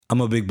I'm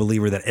a big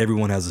believer that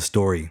everyone has a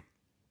story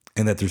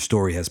and that their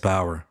story has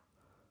power.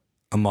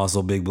 I'm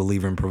also a big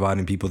believer in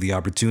providing people the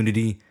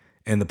opportunity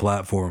and the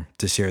platform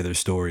to share their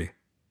story.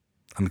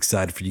 I'm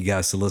excited for you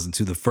guys to listen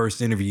to the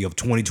first interview of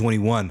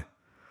 2021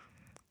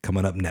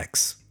 coming up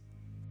next.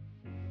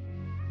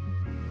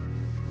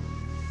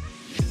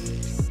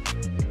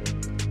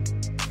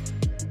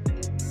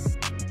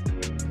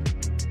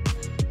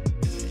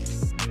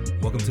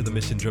 Welcome to the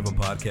Mission Driven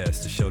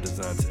Podcast, the show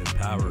designed to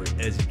empower,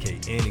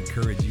 educate, and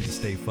encourage you to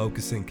stay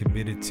focused and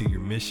committed to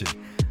your mission.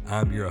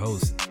 I'm your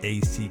host,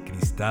 AC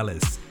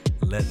Cristales.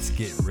 Let's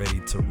get ready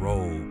to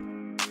roll.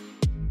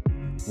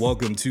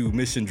 Welcome to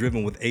Mission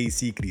Driven with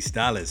AC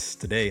Cristales.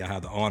 Today, I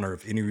have the honor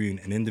of interviewing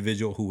an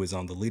individual who is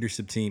on the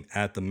leadership team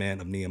at the Man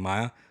of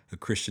Nehemiah, a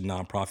Christian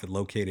nonprofit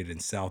located in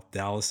South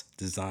Dallas,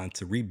 designed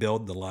to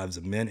rebuild the lives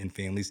of men and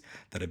families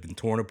that have been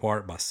torn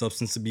apart by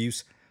substance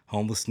abuse,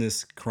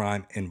 homelessness,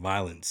 crime, and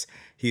violence.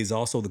 He is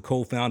also the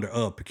co-founder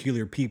of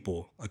Peculiar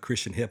People, a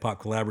Christian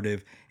hip-hop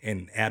collaborative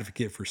and an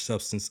advocate for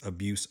substance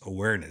abuse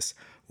awareness.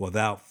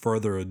 Without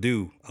further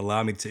ado,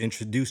 allow me to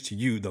introduce to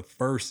you the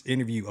first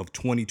interview of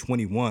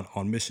 2021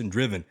 on Mission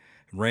Driven,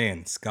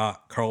 Rand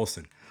Scott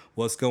Carlson.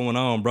 What's going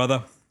on,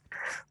 brother?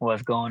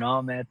 What's going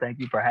on, man? Thank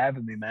you for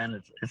having me,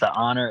 man. It's an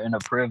honor and a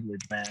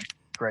privilege, man.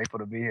 Grateful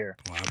to be here.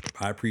 Well,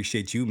 I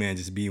appreciate you, man,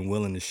 just being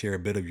willing to share a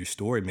bit of your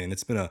story, man.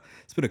 It's been a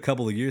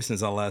couple of years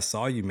since I last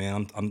saw you,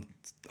 man.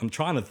 I'm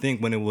trying to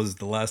think when it was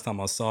the last time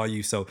I saw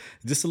you. So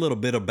just a little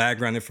bit of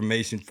background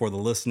information for the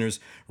listeners.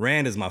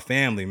 Rand is my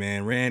family,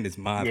 man. Rand is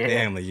my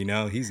family, you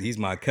know. He's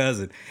my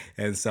cousin.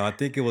 And so I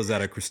think it was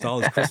at a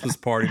Cristales Christmas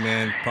party,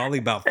 man, probably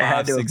about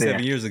 5, 6,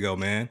 7 years ago,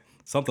 man.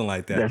 Something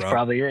like that, That's bro.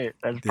 probably it.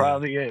 That's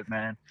probably it,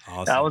 man.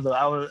 Awesome. I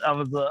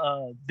was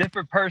a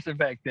different person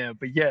back then,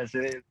 but yes,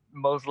 it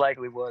most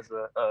likely was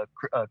a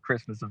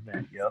Christmas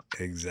event. Yep.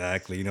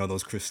 Exactly. You know,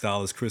 those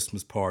Cristales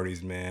Christmas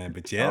parties, man.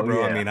 But yeah,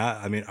 bro. Yeah.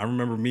 I mean, I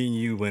remember meeting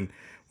you when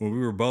we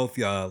were both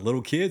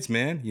little kids,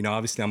 man. You know,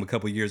 obviously I'm a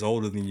couple years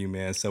older than you,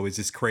 man. So it's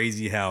just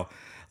crazy how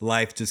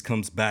life just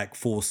comes back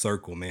full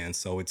circle, man.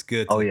 So it's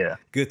good.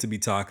 Good to be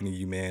talking to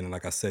you, man. And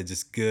like I said,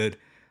 just good.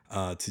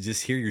 To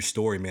just hear your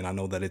story, man. I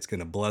know that it's going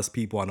to bless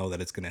people. I know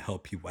that it's going to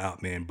help people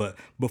out, man. But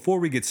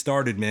before we get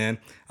started, man,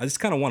 I just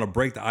kind of want to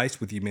break the ice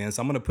with you, man.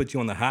 So I'm going to put you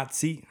on the hot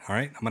seat, all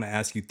right? I'm going to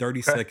ask you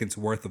 30 seconds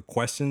worth of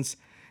questions,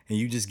 and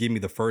you just give me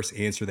the first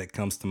answer that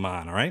comes to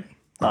mind, all right?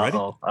 Ready?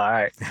 All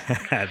right.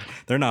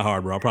 They're not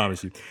hard, bro. I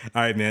promise you.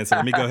 All right, man. So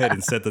let me go ahead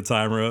and set the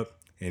timer up,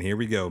 and here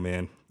we go,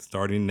 man.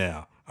 Starting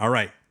now. All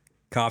right.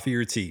 Coffee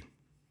or tea?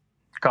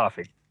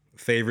 Coffee.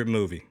 Favorite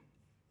movie?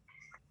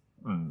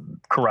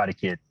 Karate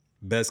Kid.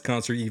 Best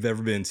concert you've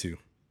ever been to?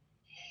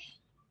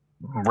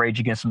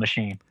 Rage Against the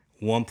Machine.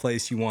 One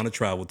place you want to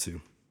travel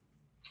to?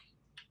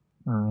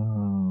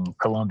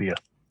 Colombia.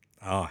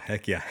 Oh,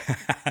 heck yeah.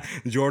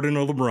 Jordan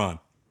or LeBron?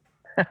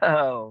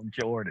 Oh,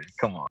 Jordan.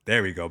 Come on.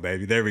 There we go,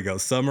 baby. There we go.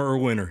 Summer or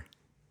winter?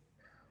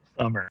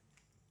 Summer.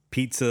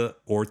 Pizza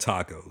or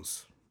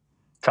tacos?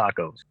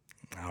 Tacos.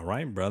 All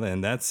right, brother.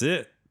 And that's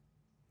it.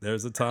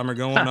 There's a timer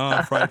going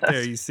off right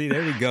there. You see,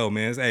 there we go,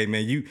 man. Hey,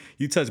 man,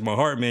 you touched my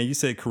heart, man. You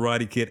said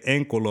Karate Kid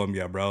and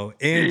Colombia, bro.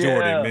 And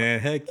Jordan, man.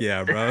 Heck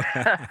yeah, bro.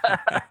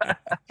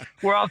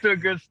 We're off to a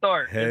good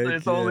start.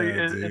 It's only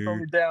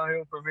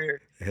downhill from here.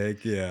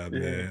 Heck yeah,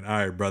 man. All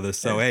right, brother.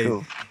 So, that's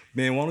cool.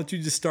 Man, why don't you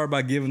just start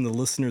by giving the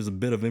listeners a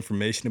bit of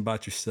information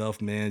about yourself,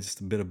 man,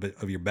 just a bit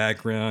of your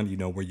background, you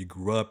know, where you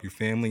grew up, your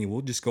family, and we'll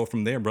just go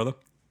from there, brother.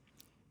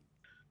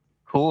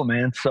 Cool,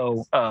 man.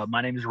 So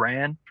my name is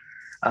Rand.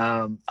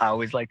 I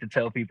always like to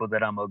tell people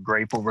that I'm a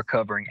grateful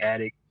recovering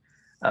addict.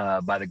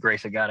 By the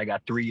grace of God, I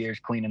got 3 years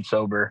clean and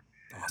sober.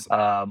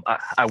 Awesome.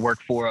 I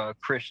work for a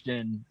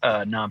Christian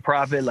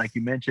nonprofit, like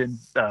you mentioned,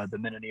 the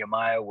Men of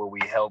Nehemiah, where we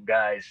help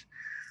guys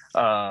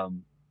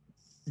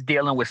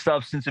dealing with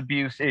substance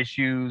abuse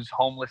issues,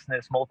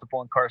 homelessness,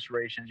 multiple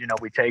incarcerations. You know,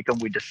 we take them,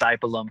 we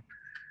disciple them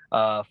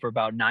for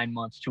about 9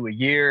 months to a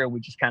year.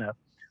 We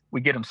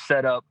get them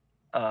set up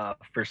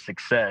for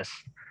success.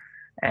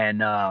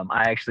 And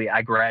I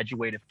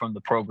graduated from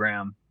the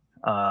program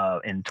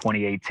in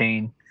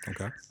 2018.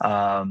 Okay.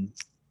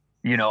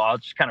 You know, I'll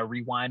just kind of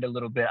rewind a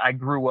little bit. I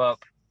grew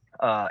up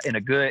in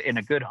a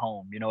good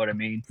home. You know what I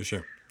mean? For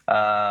sure.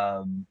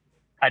 I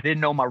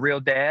didn't know my real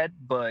dad,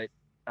 but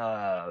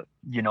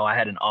you know, I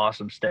had an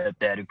awesome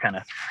stepdad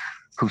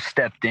who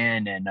stepped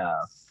in and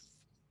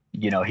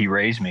you know, he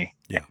raised me.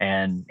 Yeah.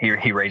 And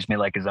he raised me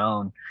like his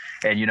own.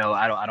 And you know,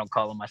 I don't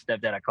call him my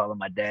stepdad. I call him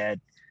my dad.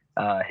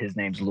 His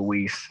name's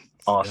Luis.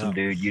 Awesome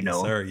dude, you know.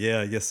 Yes, sir.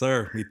 Yeah, yes,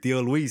 sir. Mi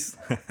tío Luis.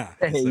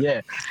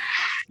 Yes,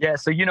 yeah.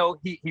 So you know,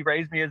 he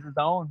raised me as his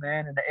own,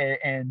 man.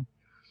 And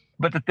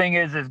but the thing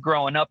is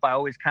growing up, I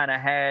always kind of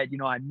had, you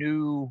know, I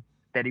knew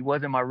that he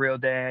wasn't my real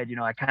dad. You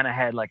know, I kind of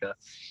had like a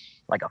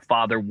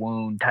father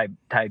wound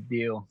type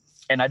deal,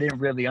 and I didn't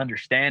really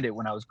understand it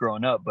when I was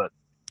growing up. But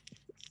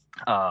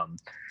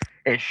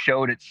it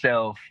showed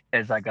itself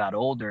as I got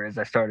older, as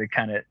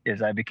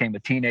I became a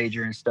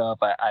teenager and stuff.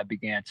 I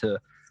began to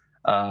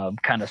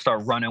kind of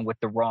start running with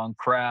the wrong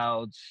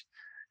crowds,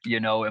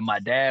 and my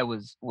dad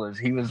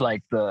he was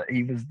like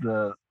he was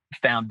the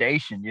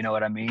foundation, you know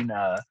what I mean?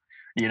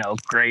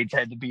 Grades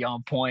had to be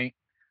on point.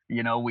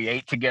 We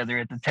ate together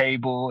at the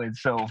table. And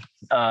so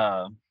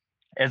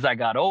as I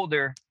got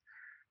older,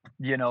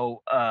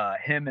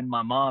 him and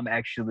my mom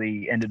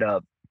actually ended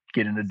up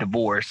getting a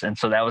divorce. And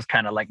so that was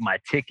kind of like my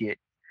ticket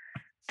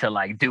to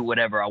like do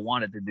whatever I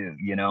wanted to do,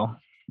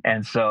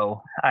 And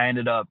so I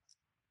ended up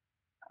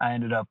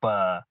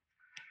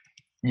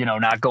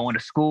not going to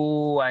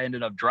school. I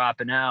ended up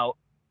dropping out.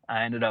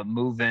 I ended up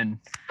moving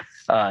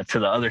to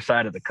the other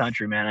side of the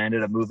country, man. I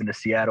ended up moving to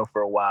Seattle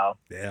for a while.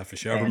 Yeah, for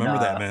sure. I remember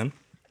that, man.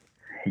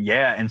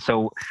 Yeah. And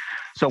so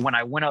when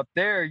I went up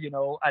there,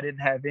 I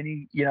didn't have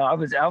any, I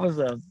was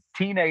a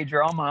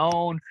teenager on my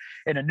own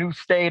in a new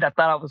state. I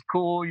thought I was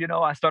cool.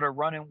 I started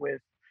running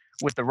with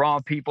the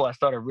wrong people. I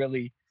started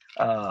really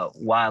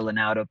wilding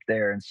out up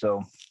there. And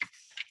so,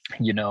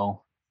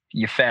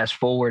 you fast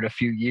forward a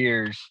few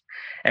years,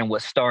 and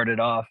what started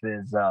off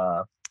is,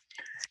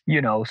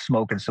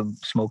 smoking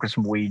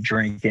some weed,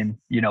 drinking,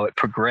 it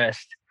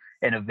progressed.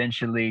 And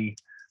eventually,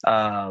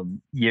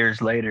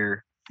 years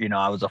later,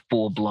 I was a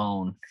full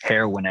blown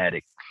heroin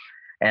addict.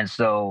 And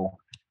so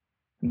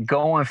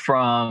going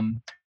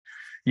from,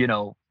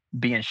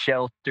 being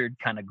sheltered,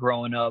 kind of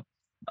growing up,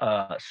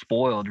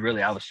 spoiled,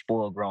 really, I was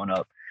spoiled growing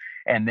up,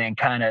 and then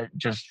kind of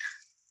just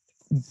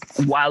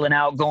wilding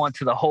out, going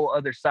to the whole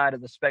other side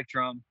of the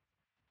spectrum,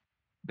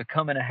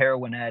 becoming a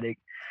heroin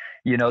addict,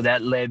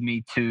 that led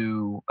me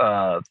to,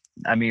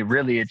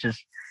 really,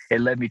 it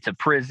led me to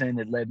prison.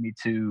 It led me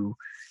to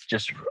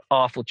just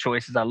awful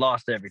choices. I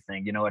lost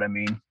everything, you know what I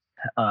mean?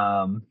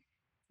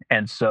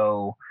 And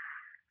so,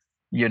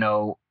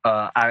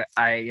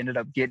 I ended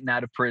up getting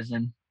out of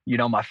prison.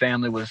 My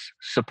family was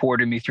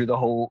supporting me through the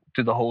whole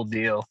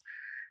deal.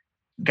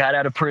 Got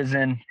out of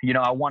prison.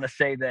 I want to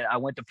say that I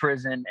went to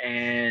prison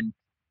and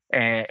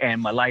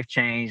my life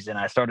changed and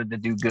I started to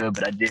do good,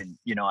 but I didn't.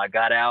 I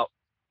got out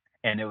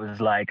and it was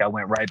like I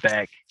went right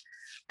back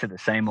to the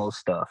same old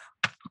stuff.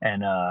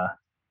 And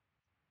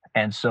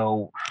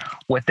so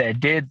what that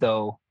did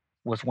though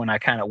was when I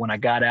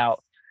got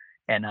out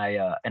and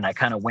I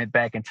kind of went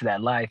back into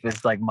that life,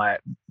 it's like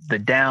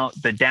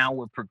the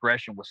downward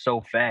progression was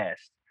so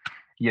fast.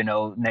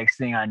 Next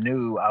thing I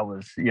knew, I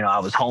was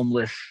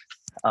homeless.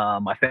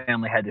 My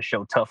family had to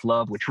show tough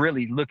love, which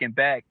really, looking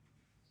back,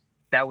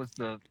 that was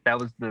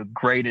the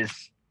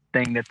greatest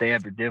thing that they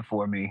ever did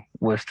for me,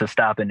 was to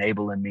stop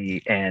enabling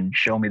me and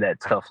show me that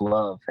tough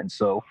love. And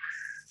so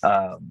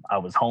I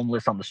was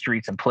homeless on the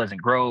streets in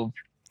Pleasant Grove.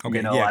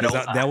 Okay,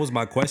 that was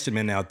my question,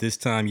 man. Now, at this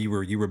time, you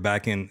were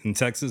back in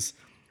Texas.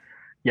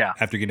 Yeah.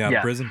 After getting out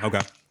of prison. Okay.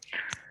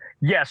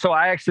 Yeah. So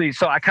I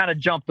kind of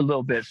jumped a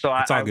little bit. So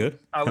it's all good.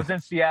 I was in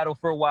Seattle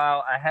for a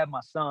while. I had my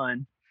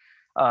son,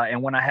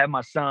 and when I had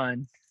my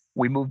son,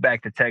 we moved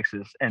back to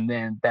Texas, and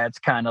then that's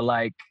kind of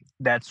like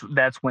that's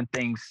when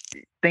things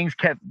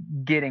kept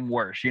getting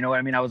worse. You know what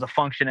I mean? I was a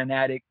functioning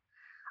addict.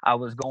 I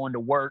was going to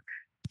work.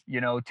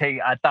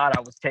 I thought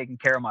I was taking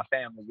care of my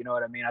family. You know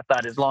what I mean? I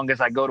thought as long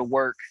as I go to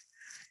work,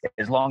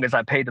 as long as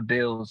I pay the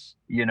bills,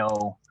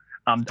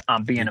 I'm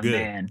being a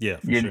man. Yeah,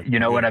 you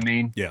know what I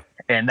mean? Yeah.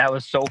 And that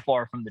was so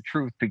far from the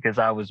truth, because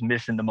I was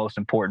missing the most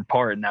important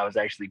part, and that was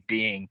actually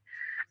being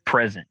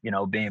present,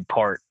 being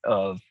part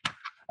of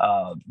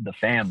the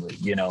family,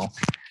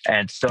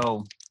 And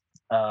so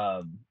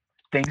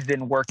things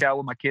didn't work out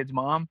with my kid's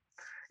mom,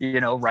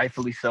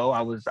 rightfully so.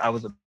 I was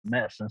a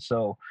mess. And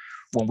so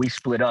when we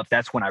split up,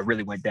 that's when I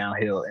really went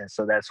downhill. And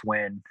so that's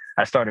when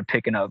I started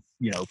picking up,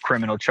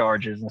 criminal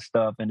charges and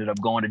stuff, ended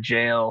up going to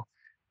jail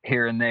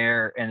here and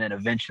there. And then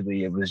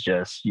eventually it was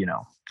just,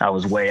 I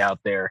was way out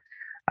there.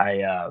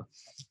 I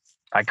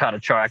caught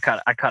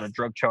a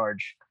drug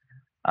charge.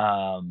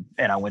 And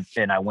I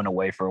went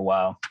away for a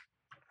while,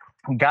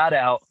 got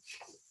out,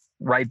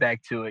 right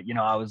back to it.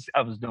 I was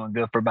doing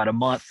good for about a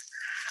month.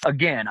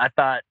 Again, I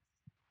thought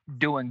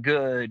doing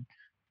good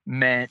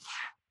meant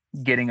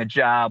getting a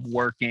job,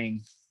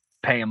 working,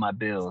 paying my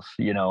bills,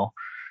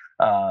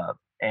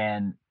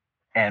 and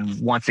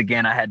once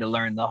again, I had to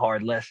learn the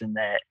hard lesson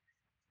that,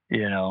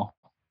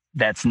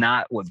 that's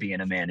not what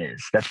being a man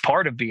is. That's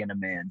part of being a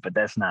man, but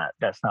that's not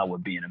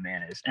what being a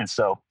man is. And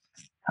so,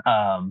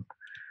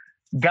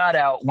 got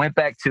out, went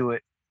back to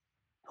it,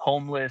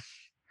 homeless,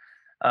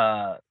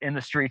 in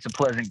the streets of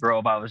Pleasant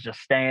Grove. I was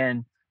just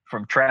staying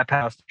from trap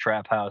house to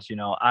trap house.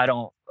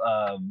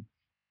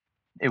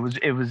 It was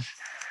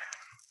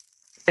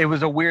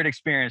a weird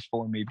experience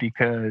for me,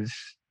 because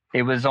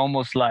it was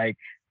almost like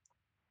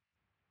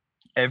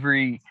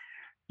every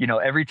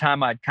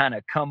time I'd kind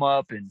of come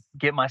up and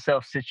get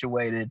myself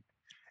situated,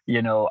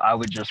 I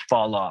would just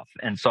fall off.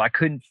 And so I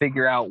couldn't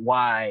figure out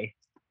why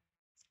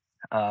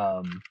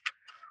I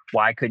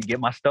couldn't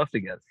get my stuff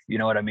together. You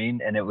know what I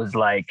mean? And it was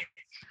like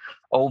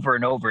over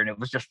and over, and it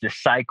was just this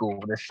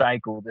cycle,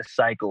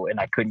 and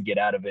I couldn't get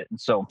out of it. And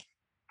so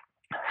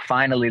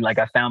finally, like,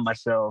 I found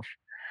myself,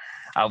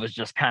 I was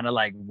just kind of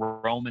like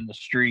roaming the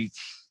streets,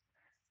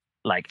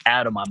 like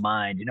out of my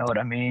mind, you know what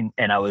I mean?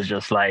 And I was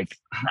just like,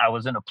 I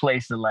was in a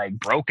place of like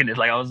brokenness.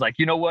 Like I was like,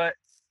 you know what?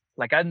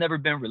 Like I've never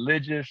been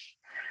religious.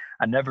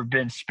 I've never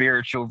been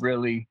spiritual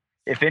really.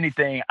 If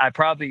anything, I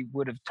probably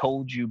would have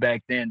told you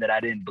back then that I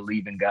didn't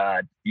believe in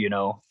God, you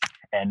know?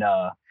 And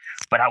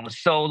but I was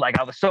so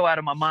out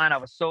of my mind. I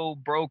was so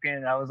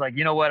broken. I was like,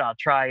 you know what? I'll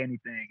try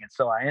anything. And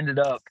so I ended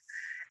up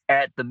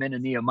at the Men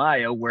of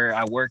Nehemiah where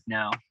I work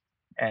now.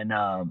 And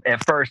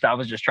at first I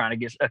was just trying to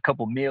get a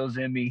couple meals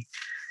in me,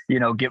 you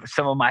know, get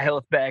some of my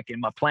health back. And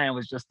my plan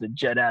was just to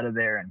jet out of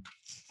there and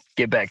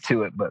get back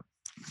to it. But,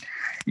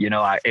 you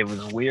know, it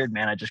was weird,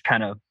 man.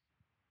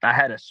 I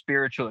had a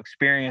spiritual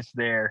experience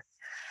there,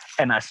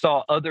 and I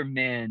saw other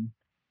men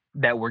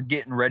that were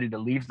getting ready to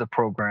leave the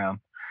program,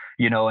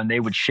 you know, and they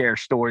would share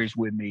stories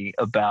with me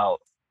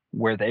about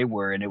where they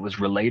were, and it was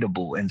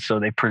relatable. And so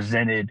they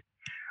presented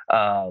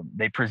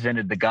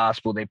the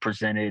gospel, they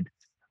presented,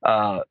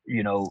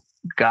 you know,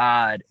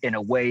 God in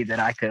a way that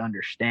I could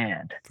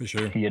understand, For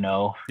sure. you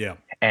know, Yeah.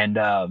 and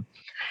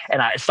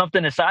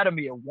something inside of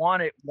me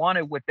wanted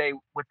what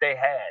they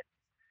had.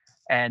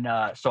 And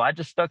so I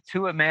just stuck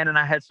to it, man. And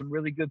I had some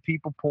really good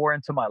people pour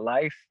into my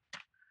life.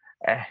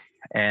 Eh,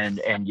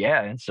 and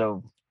yeah, and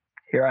so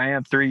here I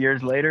am 3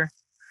 years later,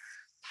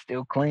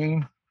 still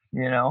clean,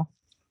 you know.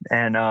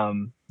 And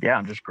yeah,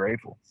 I'm just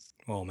grateful.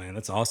 Oh man,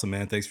 that's awesome,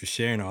 man. Thanks for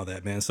sharing all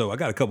that, man. So I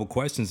got a couple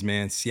questions,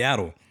 man.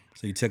 Seattle.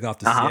 So you took off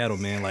to Uh-huh. Seattle,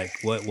 man. Like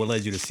what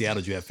led you to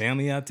Seattle? Did you have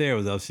family out there? Or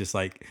was that just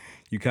like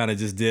you kind of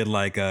just did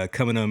like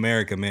coming to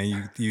America,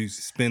 man? You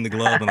spin the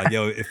globe and like,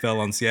 yo, it fell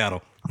on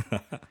Seattle.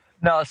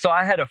 No, so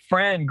I had a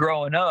friend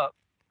growing up.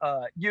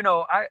 You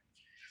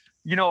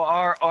know,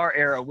 our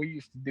era, we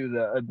used to do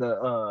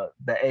the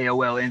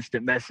AOL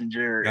Instant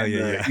Messenger Oh and yeah,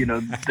 the yeah. you know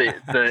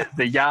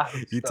the Yahoo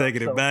You stuff.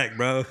 taking it So back,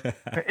 bro.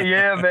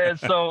 yeah, man.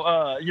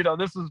 So you know,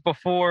 this was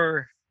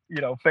before,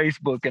 you know,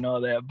 Facebook and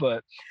all that.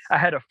 But I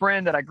had a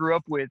friend that I grew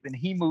up with, and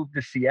he moved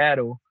to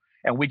Seattle,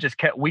 and we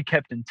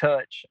kept in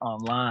touch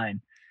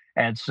online.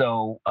 And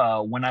so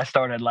when I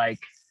started, like,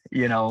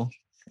 you know,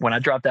 when I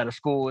dropped out of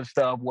school and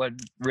stuff, what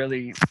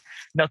really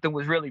nothing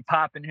was really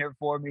popping here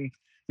for me.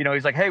 You know,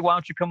 he's like, hey, why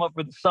don't you come up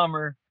for the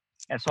summer?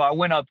 And so I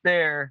went up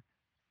there,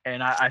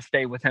 and I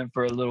stayed with him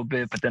for a little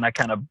bit, but then I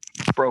kind of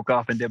broke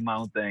off and did my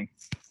own thing.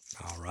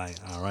 All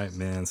right,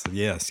 man. So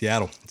yeah,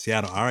 Seattle.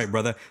 All right,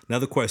 brother.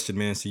 Another question,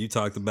 man. So you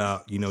talked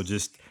about,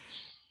 just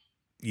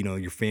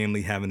your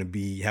family having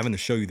to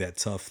show you that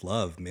tough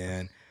love,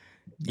 man.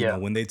 Yeah.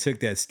 When they took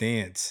that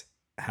stance,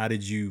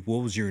 what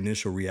was your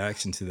initial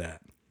reaction to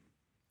that?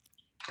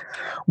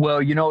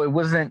 Well, you know, it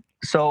wasn't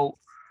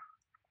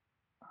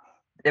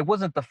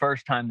the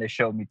first time they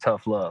showed me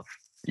tough love.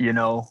 You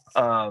know,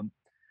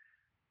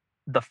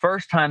 the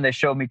first time they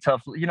showed me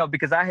tough, you know,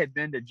 because I had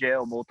been to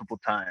jail multiple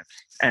times,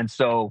 and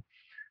so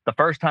the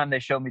first time they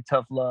showed me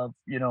tough love,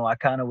 you know, I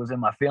kind of was in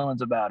my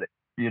feelings about it.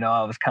 You know,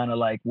 I was kind of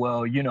like,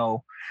 well, you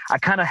know, I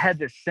kind of had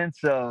this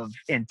sense of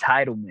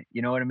entitlement.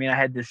 You know what I mean? I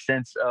had this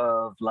sense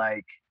of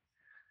like,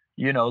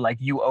 you know, like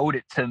you owed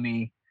it to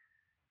me,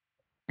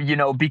 you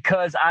know,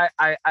 because I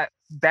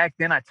back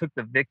then I took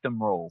the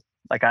victim role.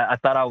 Like I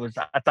thought I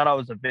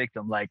was a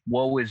victim. Like,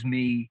 woe is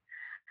me.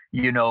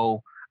 You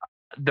know,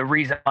 the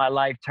reason my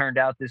life turned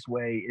out this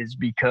way is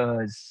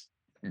because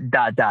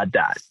dot dot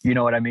dot. You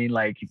know what I mean?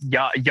 Like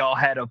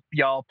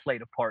y'all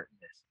played a part in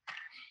this.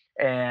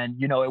 And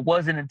you know, it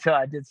wasn't until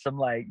I did some,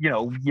 like, you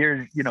know,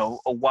 years, you know,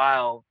 a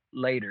while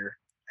later,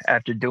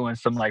 after doing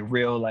some like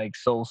real like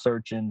soul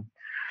searching,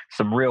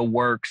 some real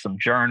work, some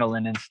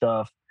journaling and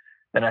stuff,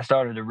 that I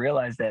started to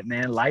realize that,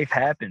 man, life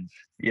happens.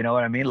 You know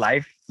what I mean?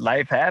 Life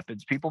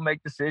happens. People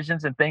make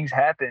decisions and things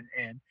happen,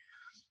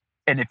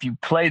 and if you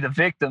play the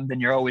victim, then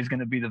you're always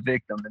going to be the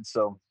victim. And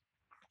so,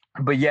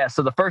 but yeah,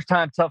 so the first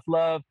time tough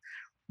love,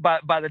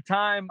 by the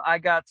time I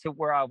got to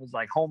where I was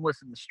like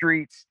homeless in the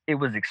streets, it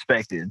was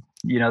expected.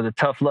 You know, the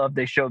tough love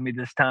they showed me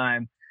this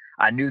time,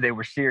 I knew they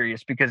were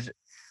serious, because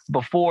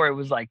before it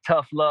was like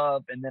tough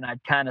love, and then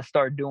I'd kind of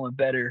start doing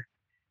better,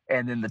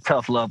 and then the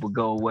tough love would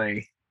go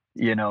away.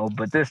 You know,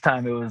 but this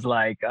time it was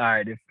like, all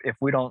right, if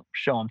we don't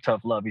show him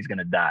tough love, he's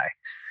gonna die.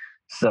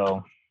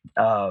 So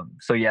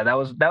so yeah, that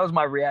was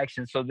my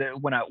reaction. So that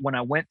when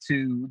I went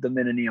to the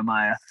Men of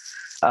Nehemiah,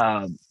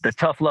 the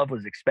tough love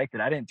was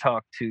expected. I didn't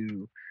talk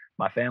to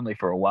my family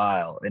for a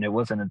while, and it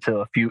wasn't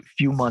until a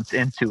few months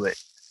into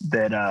it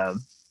that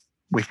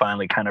we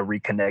finally kind of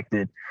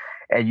reconnected.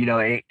 And you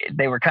know,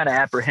 they were kind of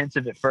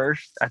apprehensive at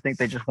first. I think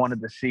they just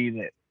wanted to see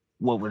that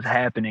what was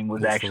happening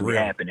was Was for actually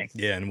real. happening.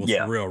 Yeah, and was for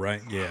Yeah, real,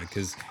 right? Yeah,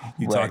 because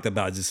you right. talked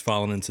about just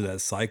falling into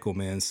that cycle,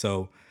 man.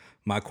 So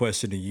my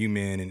question to you,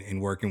 man, and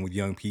working with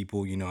young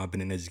people, I've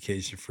been in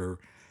education for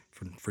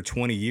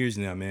 20 years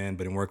now, man.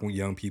 But in working with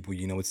young people,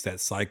 it's that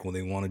cycle.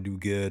 They want to do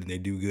good, and they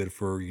do good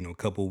for a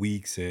couple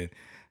weeks, and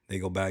they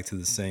go back to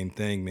the same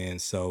thing, man.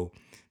 So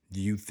do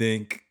you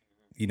think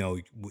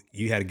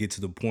you had to get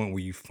to the point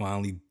where you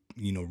finally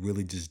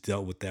really just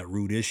dealt with that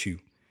root issue?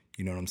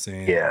 You know what I'm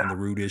saying? Yeah. And the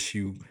root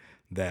issue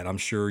that I'm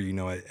sure,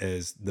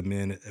 as the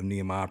men of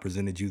Nehemiah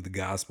presented you the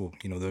gospel,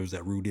 there was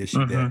that root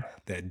issue Hmm.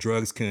 that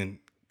drugs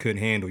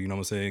couldn't handle, you know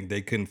what I'm saying?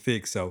 They couldn't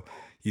fix. So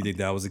you think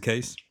that was the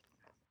case?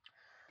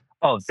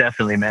 Oh,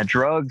 definitely, man.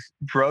 Drugs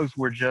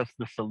were just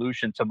the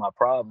solution to my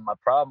problem. My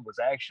problem was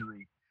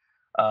actually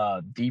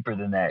deeper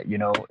than that, you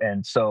know.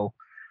 And so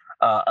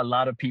a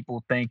lot of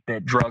people think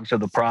that drugs are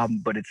the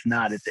problem, but it's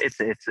not.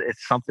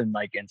 It's something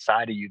like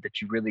inside of you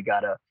that you really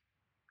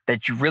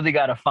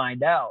gotta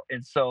find out.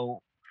 And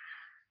so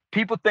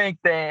people think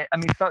that, I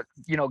mean, so,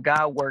 you know,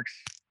 God works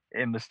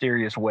in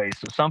mysterious ways.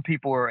 So some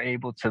people are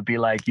able to be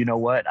like, you know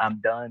what, I'm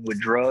done with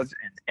drugs,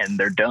 and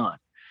they're done,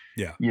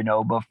 Yeah, you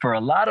know. But for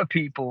a lot of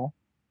people,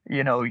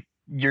 you know,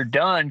 you're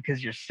done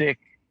because you're sick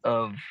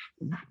of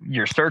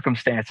your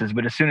circumstances.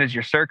 But as soon as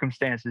your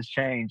circumstances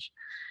change,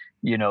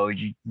 you know,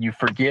 you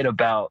forget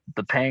about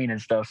the pain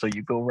and stuff. So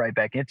you go right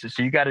back into it.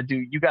 So you got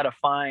to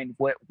find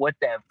what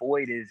that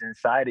void is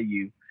inside of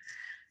you,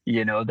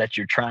 you know, that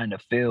you're trying to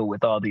fill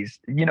with all these,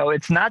 you know.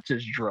 It's not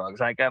just drugs.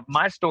 Like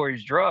my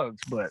story's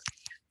drugs, but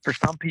for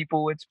some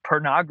people it's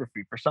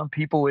pornography, for some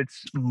people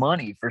it's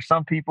money, for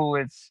some people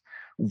it's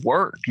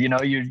work. You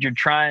know, you're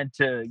trying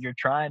to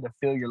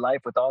fill your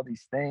life with all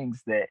these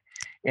things that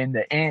in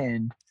the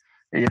end,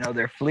 you know,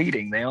 they're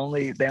fleeting. They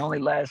only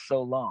last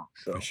so long.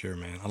 for So sure,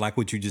 man. I like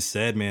what you just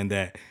said, man,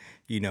 that,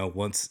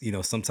 once,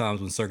 sometimes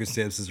when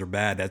circumstances are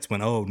bad, that's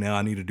when, oh, now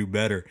I need to do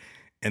better.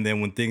 And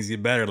then when things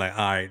get better, like,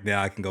 all right,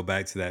 now I can go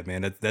back to that,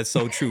 man. That's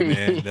so true,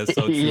 man. That's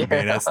so true,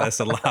 man. yeah, That's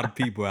a lot of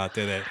people out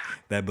there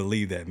that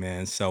believe that,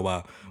 man. So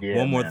yeah,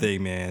 one more man.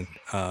 thing, man.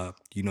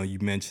 You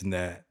mentioned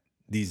that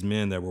these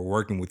men that were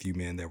working with you,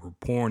 man, that were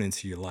pouring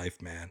into your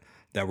life, man,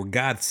 that were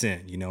God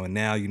sent, and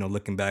now,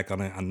 looking back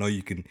on it, I know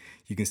you can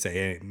say,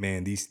 hey,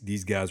 man,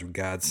 these guys were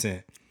God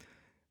sent.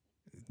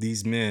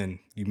 These men,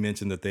 you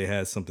mentioned that they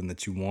had something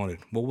that you wanted.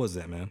 What was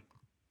that, man?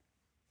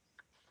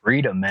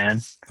 Freedom,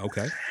 man.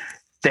 Okay.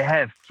 They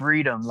have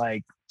freedom,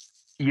 like,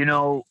 you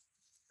know.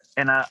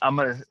 And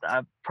I'm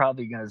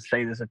probably gonna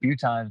say this a few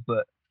times,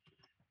 but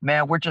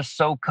man, we're just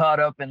so caught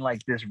up in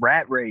like this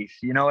rat race.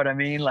 You know what I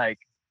mean? Like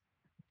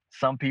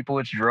some people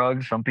it's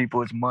drugs, some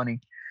people it's money,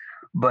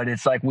 but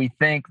it's like we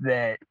think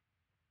that,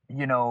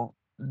 you know,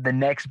 the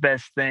next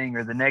best thing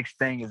or the next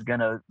thing is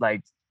gonna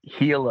like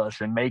heal us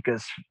and make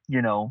us,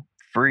 you know,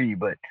 free.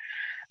 But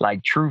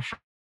like true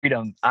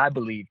freedom, I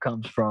believe,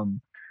 comes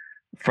from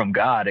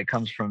God. It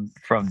comes from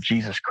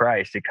Jesus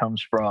Christ. It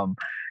comes from,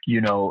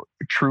 you know,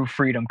 true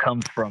freedom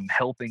comes from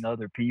helping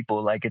other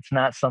people. Like it's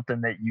not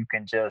something that you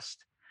can just,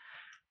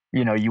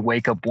 you know, you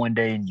wake up one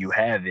day and you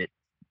have it.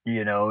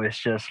 You know, it's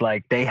just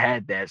like they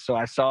had that. So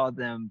I saw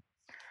them,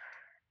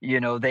 you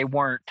know, they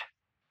weren't,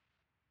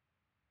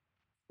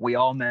 we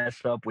all mess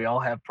up, we all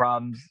have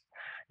problems,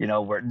 you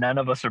know, where none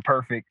of us are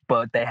perfect,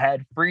 but they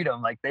had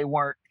freedom. Like they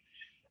weren't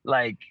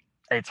like,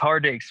 it's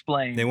hard to They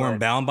explain, weren't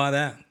but bound by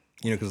that,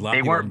 because a lot of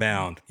they people are weren't.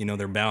 bound.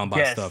 They're bound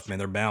by stuff, Yes, man.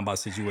 They're bound by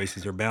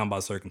situations. They're bound by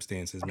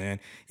circumstances, man.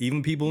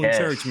 Even people in yes.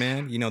 church,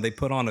 man, they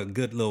put on a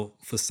good little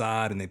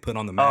facade and they put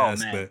on the Oh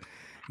mask, man. but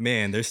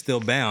man, they're still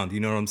bound. You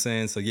know what I'm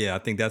saying? So yeah, I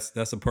think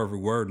that's a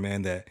perfect word,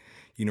 man, that,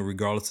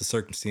 regardless of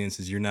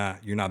circumstances, you're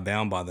not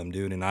bound by them,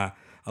 dude. And I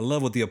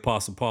love what the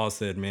Apostle Paul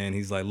said, man.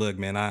 He's like, look,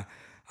 man, I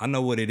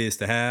know what it is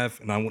to have,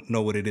 and I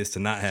know what it is to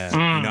not have.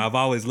 Mm. I've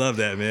always loved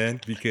that, man,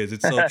 because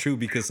it's so true.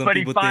 Because some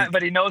people think.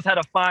 But he knows how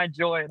to find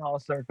joy in all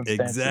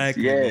circumstances.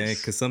 Exactly, man. Yes.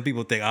 Because some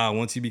people think,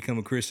 once you become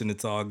a Christian,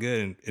 it's all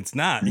good, and it's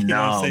not. You know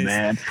what I'm No, saying?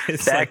 man.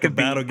 It's That like the could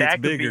be battle gets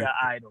that could be an bigger.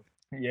 idol.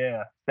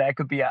 Yeah. That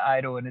could be an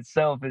idol in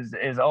itself is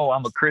oh,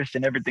 I'm a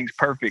Christian, everything's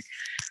perfect.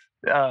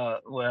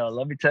 Well,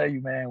 let me tell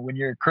you, man, when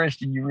you're a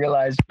Christian, you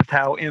realize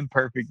how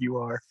imperfect you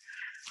are.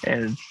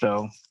 And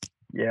so,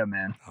 yeah,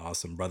 man.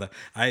 Awesome, brother.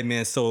 All right,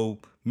 man. So,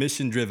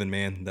 mission driven,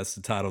 man. That's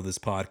the title of this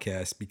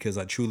podcast because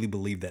I truly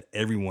believe that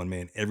everyone,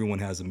 man, everyone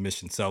has a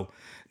mission. So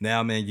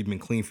now, man, you've been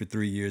clean for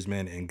 3 years,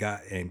 man,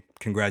 and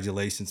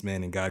congratulations,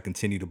 man, and God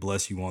continue to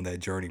bless you on that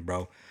journey,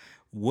 bro.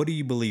 What do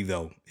you believe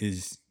though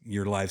is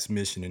your life's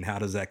mission, and how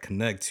does that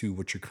connect to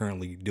what you're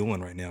currently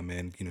doing right now,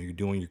 man? You're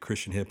doing your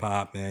Christian hip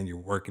hop, man. You're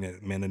working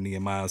at Men of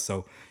Nehemiah.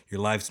 So your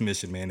life's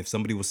mission, man. If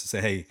somebody was to say,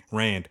 "Hey,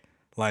 Rand,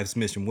 life's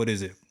mission, what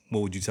is it?"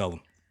 What would you tell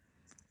them?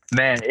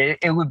 Man,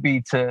 it would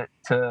be to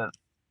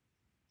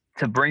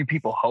bring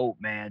people hope,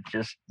 man.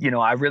 Just, you know,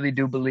 I really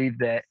do believe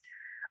that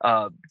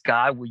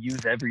God will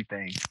use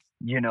everything,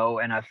 you know,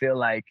 and I feel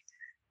like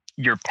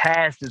your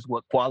past is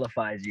what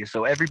qualifies you.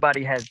 So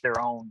everybody has their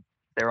own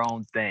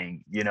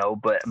thing, you know,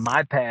 but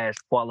my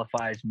past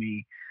qualifies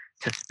me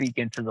to speak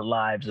into the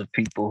lives of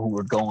people who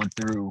were going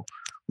through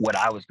what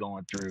I was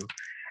going through.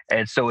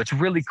 And so it's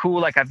really cool.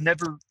 Like I've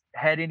never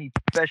had any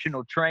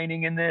professional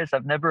training in this.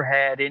 I've never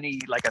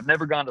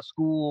gone to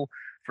school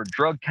for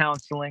drug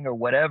counseling or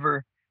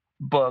whatever.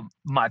 But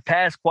my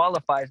past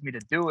qualifies me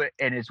to do it.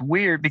 And it's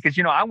weird because,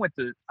 you know, I went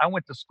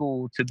to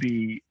school to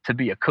be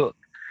a cook.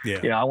 Yeah.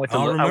 You know, I I went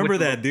remember to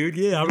that, dude.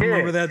 Yeah, I yeah,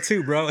 remember that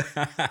too, bro.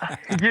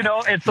 you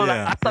know, and so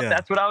Yeah, I thought yeah.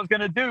 that's what I was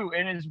gonna do.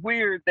 And it's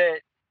weird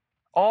that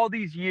all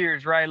these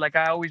years, right? Like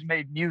I always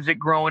made music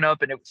growing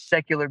up, and it was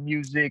secular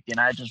music, and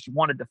I just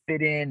wanted to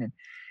fit in,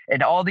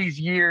 and all these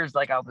years,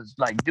 like I was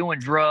like doing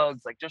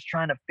drugs, like just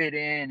trying to fit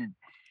in,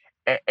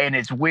 and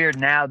it's weird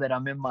now that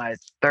I'm in my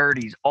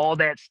 30s. All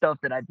that stuff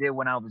that I did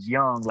when I was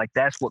young, like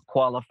that's what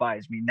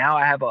qualifies me. Now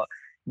I have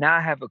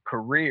a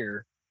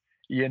career,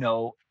 you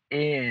know,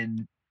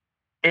 in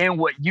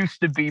what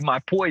used to be my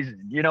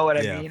poison. You know what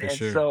I Yeah, mean? for And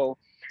sure.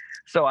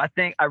 so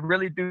I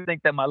really do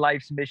think that my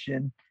life's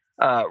mission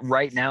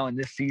right now in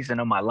this season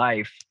of my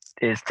life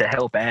is to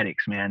help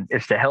addicts, man.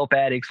 It's to help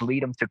addicts,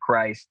 lead them to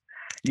Christ,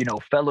 you know,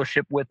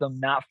 fellowship with them,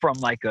 not from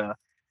like a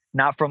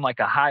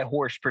high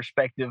horse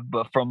perspective,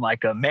 but from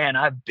like a man,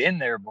 I've been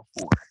there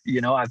before.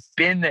 You know, I've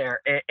been there.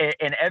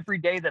 And every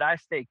day that I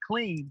stay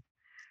clean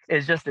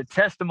is just a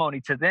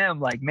testimony to them,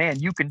 like, man,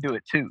 you can do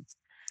it too.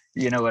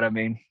 You know what I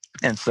mean?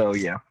 And so,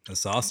 yeah.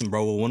 That's awesome,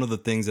 bro. Well, one of the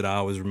things that I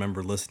always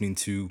remember listening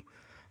to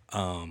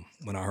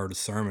when I heard a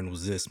sermon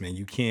was this, man,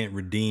 you can't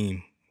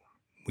redeem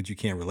what you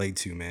can't relate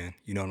to, man.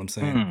 You know what I'm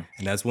saying? Mm,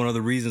 And that's one of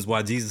the reasons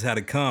why Jesus had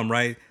to come,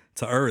 right,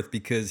 to earth,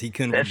 because he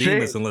couldn't that's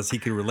redeem it. us unless he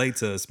could relate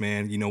to us,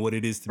 man. You know what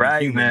it is to be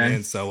Right, human, man.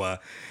 man. So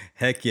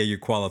heck yeah, you're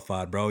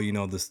qualified, bro. You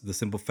know, the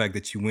simple fact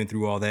that you went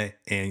through all that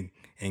and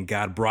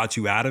God brought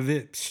you out of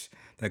it,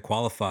 that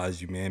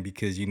qualifies you, man,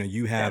 because you know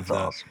That's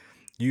awesome.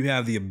 you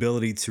have the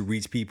ability to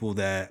reach people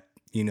that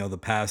you know the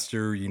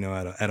pastor you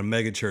know at a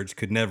mega church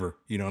could never,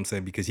 you know what I'm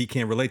saying, because he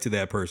can't relate to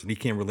that person, he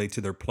can't relate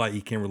to their plight,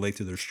 he can't relate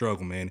to their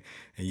struggle, man,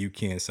 and you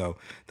can. So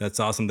that's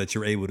awesome that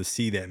you're able to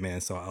see that,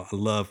 man. So I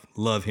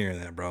love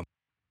hearing that, bro.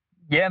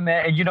 Yeah,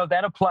 man. And you know,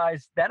 that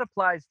applies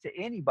to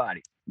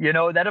anybody. You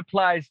know, that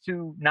applies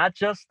to not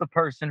just the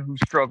person who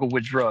struggled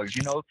with drugs.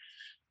 You know,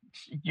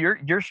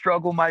 your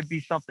struggle might be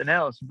something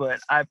else, but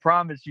I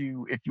promise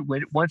you, if you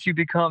once you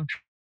become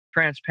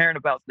transparent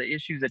about the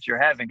issues that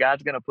you're having,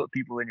 God's gonna put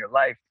people in your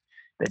life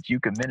that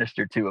you can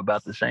minister to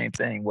about the same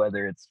thing,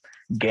 whether it's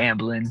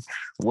gambling,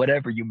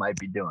 whatever you might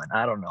be doing.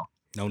 I don't know.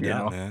 No You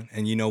doubt, know, man.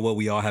 And you know what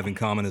we all have in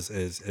common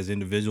as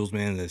individuals,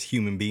 man, as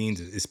human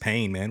beings is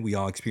pain, man. We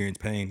all experience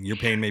pain. Your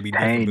pain may be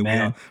different, pain, but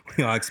man,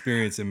 we all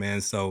experience it, man.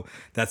 So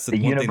that's the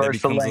the one thing that universal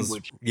becomes us.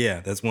 language.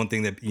 Yeah, that's one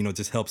thing that you know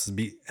just helps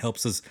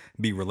us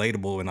be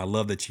relatable. And I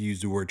love that you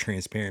use the word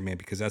transparent, man,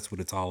 because that's what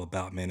it's all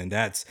about, man. And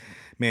that's,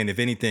 man, if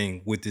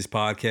anything, with this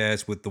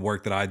podcast, with the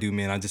work that I do,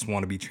 man, I just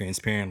want to be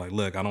transparent. Like,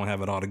 look, I don't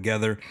have it all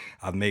together.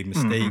 I've made Hmm.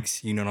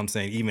 mistakes. You know what I'm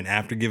saying? Even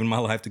after giving my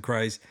life to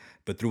Christ.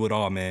 But through it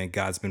all, man,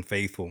 God's been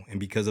faithful. And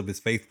because of his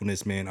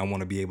faithfulness, man, I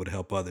want to be able to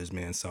help others,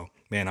 man. So,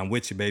 man, I'm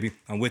with you, baby.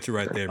 I'm with you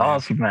right That's there, man.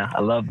 awesome, man.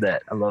 I love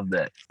that. I love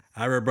that.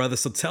 All right, brother.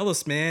 So tell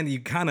us, man, you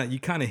kind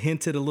of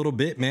hinted a little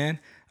bit, man,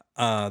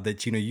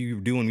 that you know you're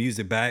doing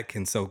music back,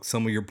 and so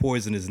some of your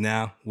poison is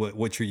now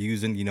what you're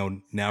using, you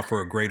know, now for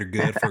a greater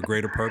good, for a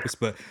greater purpose.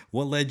 But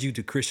what led you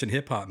to Christian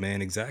hip hop,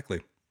 man?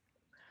 Exactly.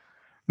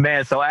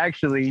 Man, so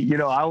actually, you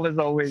know, I was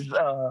always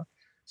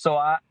so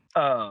I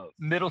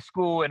middle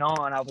school and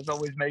on, I was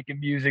always making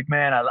music,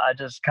 man. I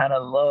just kind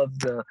of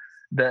loved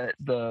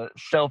the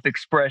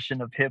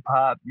self-expression of hip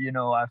hop. You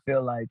know, I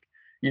feel like,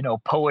 you know,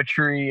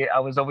 poetry. I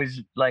was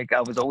always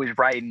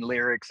writing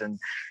lyrics and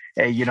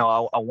you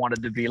know, I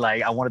wanted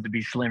to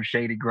be Slim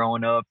Shady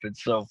growing up. And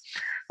so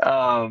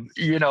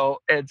you know,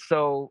 and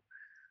so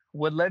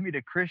what led me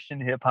to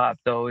Christian hip hop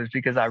though is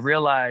because I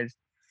realized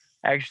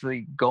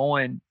actually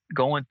going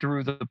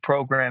through the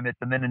program at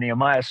the Men of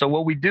Nehemiah. So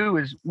what we do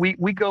is we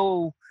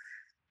go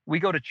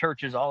to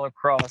churches all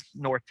across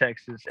North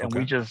Texas, and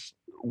Okay.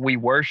 we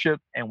worship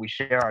and we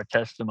share our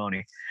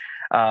testimony.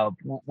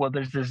 Well,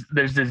 there's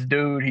this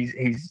dude.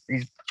 He's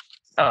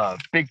a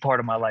big part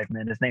of my life,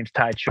 man. His name's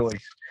Ty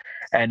Choice,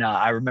 and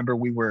I remember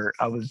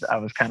I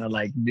was kind of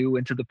like new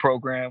into the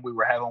program. We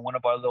were having one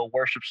of our little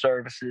worship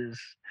services,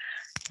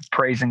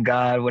 praising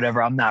God,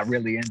 whatever. I'm not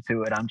really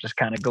into it. I'm just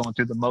kind of going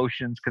through the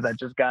motions because I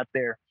just got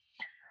there.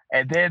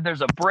 And then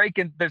there's a break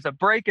in the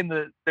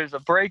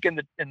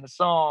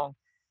song,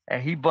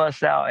 and he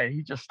busts out and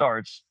he just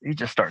starts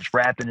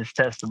rapping his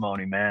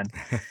testimony, man.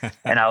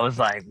 And I was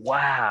like,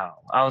 wow.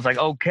 I was like,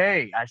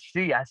 okay, I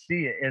see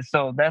it. And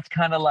so that's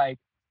kind of like,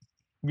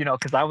 you know,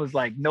 because I was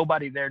like,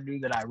 nobody there knew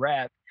that I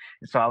rap.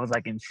 And so I was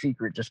like in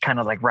secret, just kind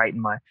of like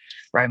writing my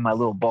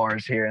little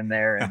bars here and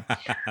there. And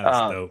That's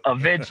dope.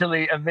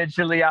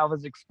 eventually I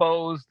was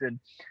exposed and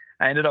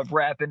I ended up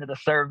rapping at a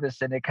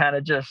service, and it kind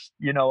of just,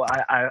 you know,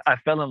 I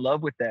fell in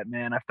love with that,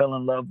 man. I fell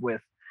in love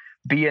with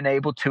being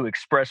able to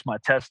express my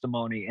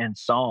testimony in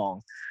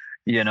song,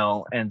 you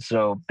know, and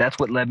so that's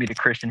what led me to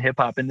Christian hip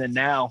hop. And then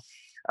now,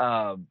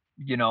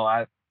 you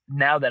know,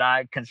 now that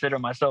I consider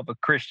myself a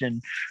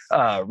Christian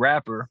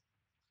rapper,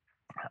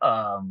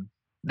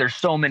 there's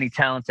so many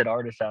talented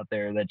artists out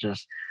there that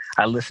just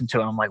I listen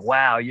to and I'm like,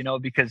 wow, you know,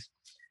 because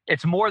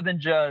it's more than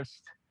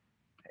just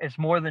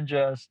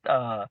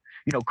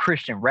you know,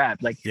 Christian rap.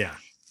 Like Yeah,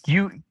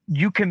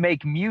 you can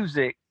make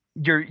music.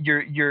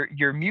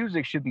 Your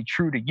music should be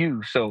true to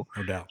you. So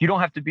no doubt. you don't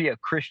have to be a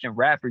Christian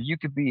rapper. You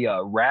could be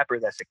a rapper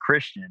that's a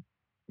Christian,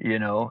 you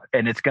know,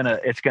 and it's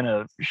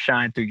gonna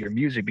shine through your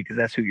music because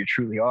that's who you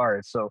truly are.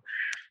 And so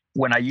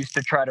when I used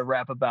to try to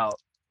rap about,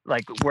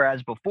 like,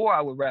 whereas before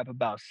I would rap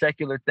about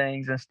secular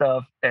things and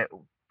stuff,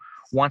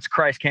 once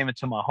Christ came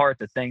into my heart,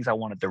 the things I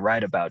wanted to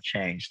write about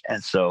changed.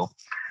 And so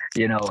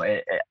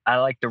I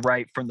like to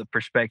write from the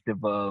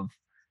perspective of,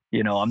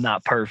 I'm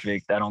not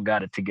perfect. I don't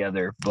got it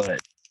together,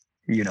 but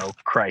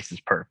Christ is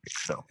perfect.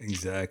 So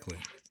Exactly.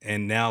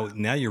 And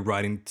now you're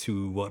writing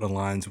to what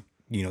aligns,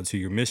 to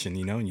your mission,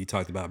 and you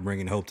talked about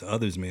bringing hope to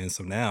others, man.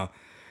 So now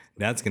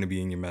that's going to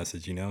be in your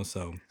message,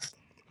 so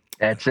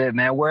that's it,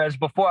 man. Whereas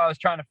before I was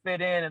trying to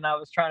fit in and I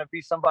was trying to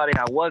be somebody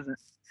I wasn't.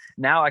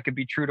 Now I could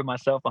be true to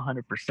myself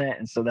 100%.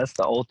 And so that's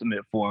the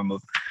ultimate form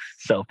of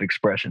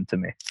self-expression to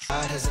me.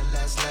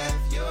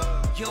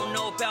 You don't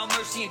know about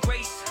mercy and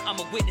grace. I'm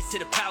a witness to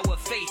the power of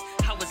faith.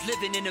 I was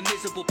living in a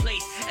miserable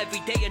place. Every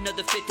day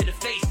another fit to the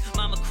face.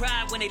 Mama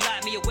cried when they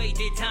locked me away.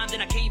 Did time,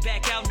 then I came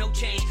back out, no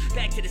change.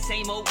 Back to the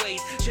same old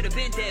ways. Should have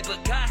been dead,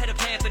 but God had a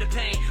plan for the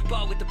pain.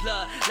 Bought with the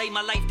blood, lay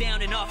my life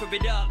down and offer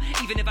it up.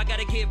 Even if I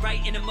gotta get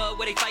right in the mud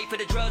where they fight for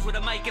the drugs with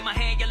a mic in my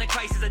hand, yelling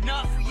Christ is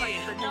enough.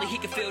 Yeah, only he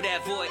can fill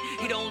that void.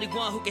 He the only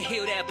one who can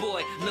heal that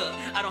boy. Look,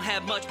 I don't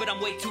have much, but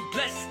I'm way too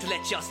blessed to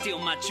let y'all steal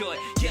my joy.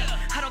 Yeah,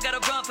 I don't gotta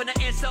run from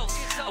the insults.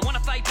 I wanna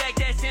fight back,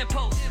 that's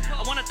impulse.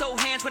 I wanna throw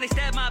hands when they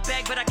stab my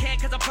back, but I can't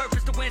cause I'm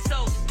purpose to win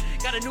souls.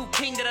 Got a new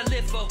king that I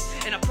live for,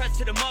 and I press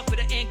to the mark for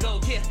the end goal.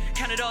 Yeah,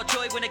 count it all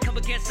joy when they come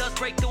against us.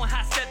 Break through and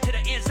high step to the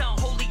end zone.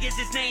 Holy is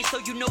his name, so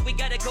you know we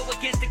gotta go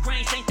against the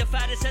grain.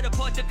 Sanctified and set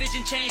apart, the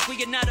vision change.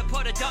 We are not a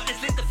part of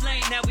darkness, lit the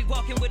flame. Now we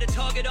walking with a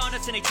target on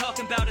us, and they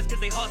talking about us cause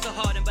they hearts are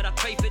hardened. But I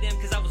pray for them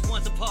cause I was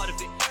once a part of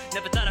it.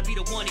 Never thought I'd be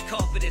the one he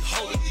called for this.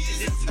 Holy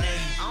is his name.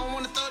 I don't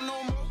wanna throw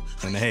no more.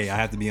 And hey, I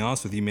have to be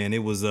honest with you, man.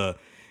 It was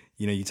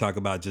you talk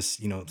about just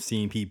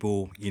seeing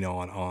people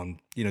on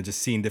just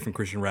seeing different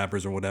Christian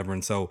rappers or whatever.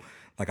 And so,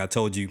 like I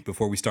told you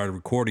before we started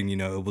recording,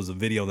 it was a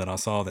video that I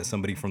saw that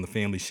somebody from the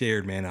family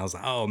shared, man. I was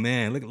like, oh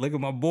man, look at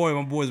my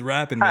boy's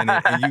rapping, man.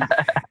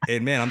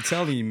 And man, I'm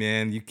telling you,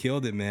 man, you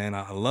killed it, man.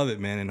 I love it,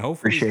 man. And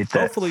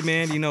hopefully,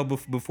 man,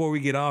 before we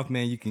get off,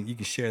 man, you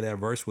can share that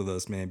verse with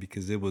us, man,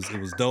 because it was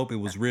dope. It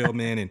was real,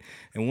 man.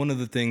 And one of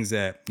the things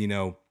that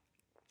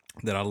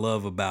that I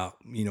love about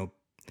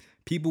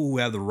people who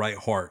have the right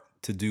heart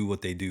to do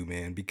what they do,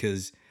 man,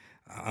 because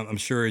I'm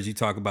sure as you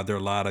talk about, there are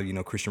a lot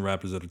of, Christian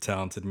rappers that are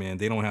talented, man.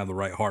 They don't have the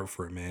right heart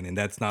for it, man. And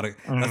that's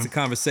that's a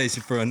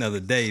conversation for another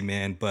day,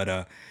 man.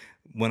 But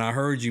when I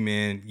heard you,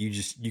 man,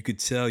 you could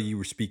tell you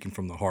were speaking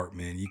from the heart,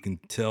 man. You can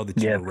tell that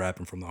you were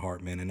rapping from the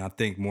heart, man. And I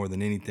think more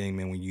than anything,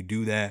 man, when you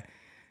do that,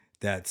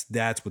 that's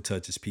what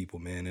touches people,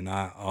 man. And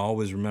I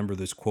always remember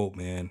this quote,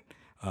 man.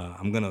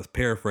 I'm going to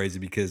paraphrase it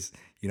because,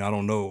 I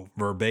don't know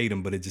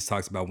verbatim, but it just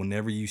talks about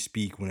whenever you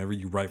speak, whenever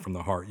you write from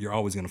the heart, you're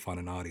always going to find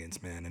an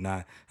audience, man. And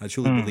I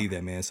truly believe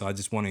that, man. So I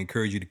just want to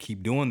encourage you to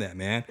keep doing that,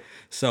 man.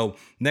 So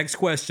next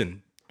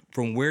question,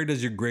 from where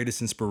does your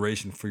greatest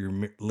inspiration for your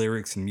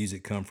lyrics and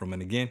music come from?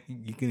 And again,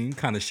 you can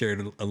kind of share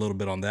a little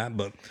bit on that,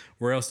 but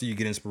where else do you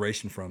get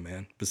inspiration from,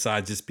 man?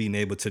 Besides just being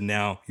able to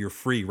now you're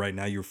free right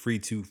now, you're free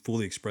to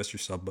fully express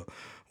yourself, but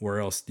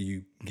where else do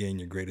you gain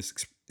your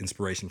greatest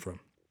inspiration from?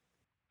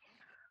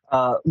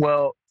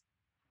 Well,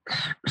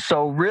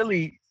 so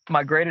really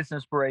my greatest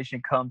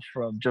inspiration comes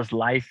from just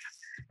life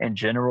in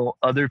general,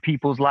 other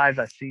people's lives.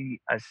 I see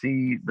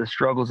the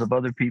struggles of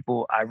other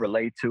people. I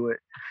relate to it.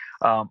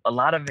 A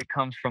lot of it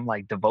comes from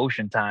like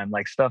devotion time,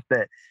 like stuff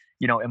that,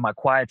 in my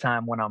quiet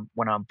time when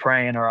I'm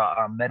praying or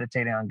I'm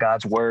meditating on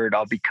God's word,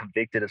 I'll be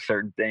convicted of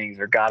certain things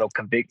or God will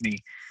convict me.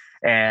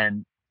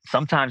 And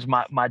sometimes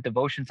my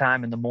devotion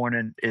time in the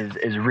morning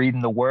is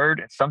reading the word.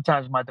 And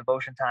sometimes my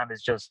devotion time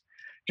is just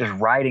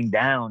writing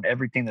down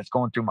everything that's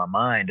going through my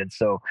mind. And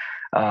so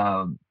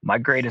my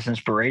greatest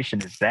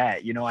inspiration is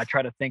that, I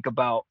try to think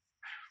about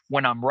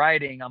when I'm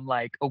writing, I'm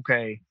like,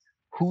 okay,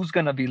 who's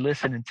going to be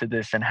listening to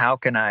this? And how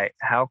can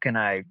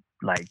I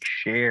like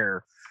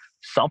share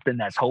something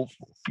that's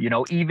hopeful,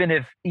 even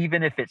if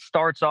it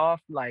starts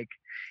off like,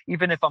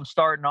 even if I'm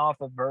starting off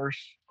a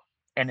verse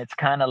and it's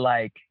kind of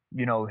like,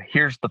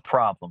 here's the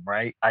problem,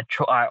 right?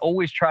 I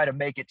always try to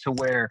make it to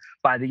where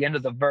by the end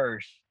of the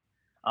verse,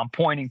 I'm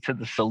pointing to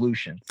the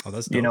solution. Oh,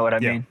 that's dope. You know what I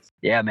mean?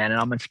 Yeah, man. And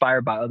I'm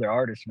inspired by other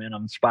artists, man.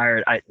 I'm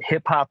inspired.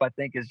 Hip hop, I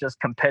think, is just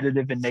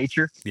competitive in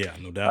nature. Yeah,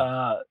 no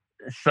doubt.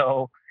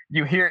 So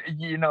you hear,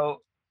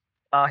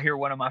 I'll hear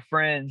one of my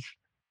friends,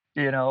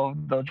 they'll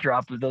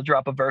drop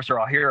a verse, or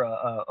I'll hear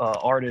a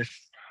artist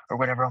or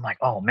whatever. I'm like,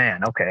 oh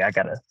man, okay, I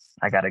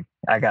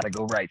gotta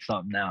go write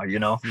something now. You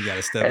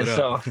gotta step it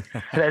up. So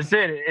that's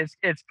it.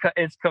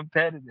 It's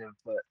competitive,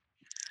 but.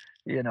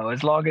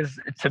 As long as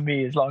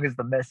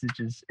the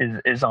message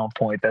is on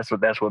point, that's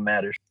what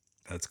matters.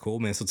 That's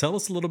cool, man. So tell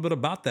us a little bit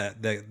about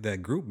that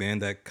group, man,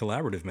 that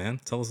collaborative, man.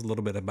 Tell us a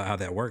little bit about how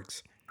that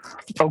works.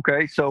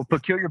 Okay, so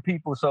Peculiar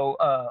People. So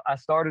I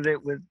started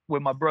it with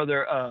my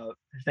brother.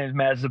 His name's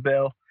Matt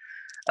Zabel,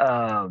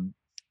 and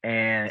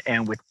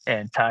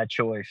Ty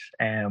Choice,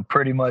 and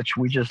pretty much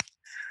we just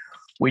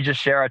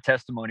share our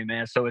testimony,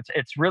 man. So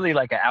it's really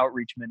like an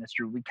outreach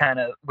ministry. We kind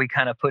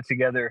of put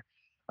together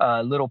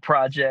little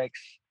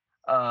projects.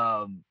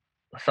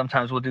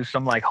 Sometimes we'll do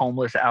some like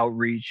homeless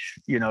outreach,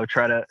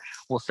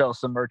 we'll sell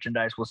some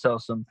merchandise, we'll sell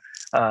some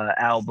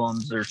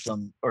albums or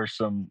some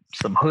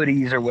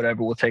hoodies or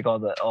whatever. We'll take all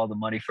the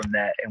money from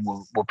that and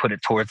we'll put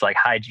it towards like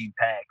hygiene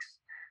packs,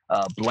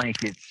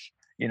 blankets,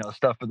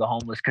 stuff for the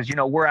homeless. Cause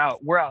we're out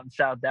in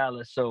South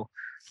Dallas. So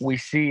we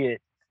see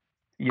it,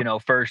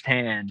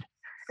 firsthand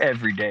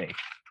every day,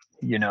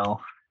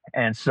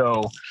 and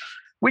so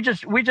we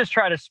just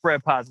try to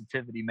spread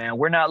positivity, man.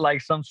 We're not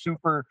like some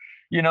super,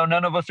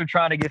 none of us are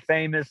trying to get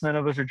famous. None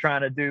of us are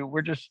trying to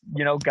we're just,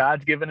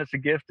 God's given us a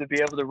gift to be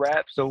able to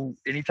rap. So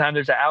anytime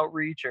there's an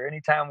outreach or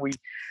anytime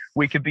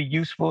we could be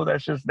useful,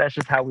 that's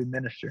just how we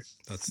minister.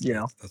 That's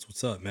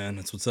what's up, man.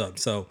 That's what's up.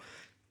 So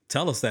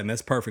tell us that, man.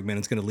 That's perfect, man.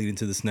 It's going to lead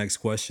into this next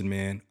question,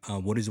 man.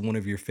 What is one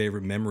of your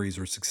favorite memories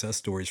or success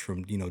stories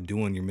from,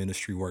 doing your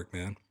ministry work,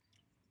 man?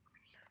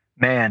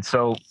 Man,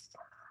 so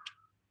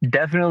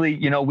definitely,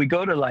 we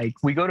go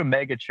to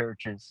mega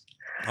churches.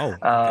 Oh,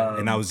 okay.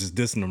 And I was just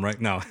dissing them right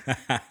now.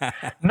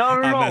 No,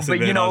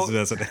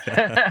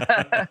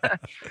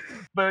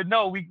 but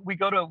but we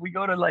go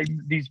to like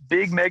these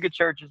big mega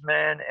churches,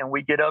 man, and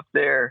we get up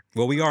there.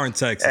 Well, we are in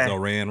Texas, though,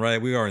 Rand,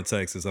 right? We are in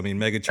Texas. I mean,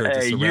 mega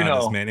churches surround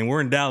us, man, and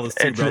we're in Dallas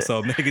too, bro.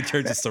 So mega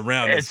churches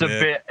surround us.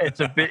 It's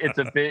a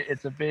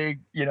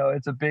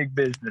big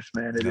business,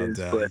 man. It is.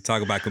 But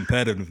talk about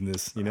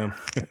competitiveness,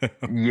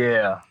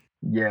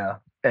 Yeah.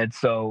 And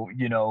so,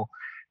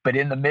 but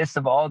in the midst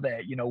of all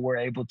that, we're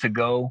able to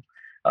go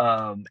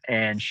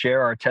and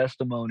share our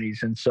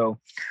testimonies. And so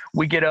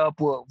we get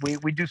up,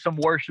 we do some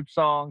worship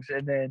songs,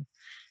 and then,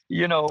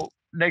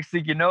 next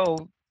thing you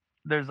know,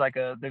 there's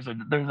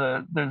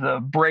a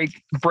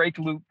break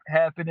loop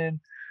happening,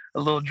 a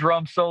little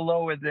drum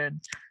solo, and then,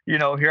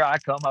 here I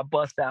come, I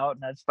bust out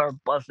and I start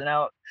busting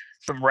out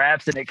some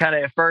raps, and it kind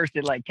of at first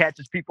it like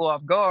catches people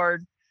off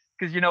guard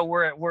because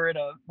we're at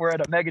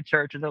a mega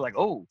church and they're like,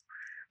 oh.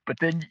 But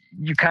then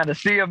you kind of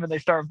see them and they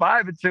start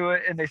vibing to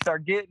it and they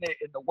start getting it.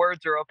 And the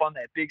words are up on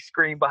that big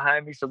screen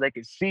behind me so they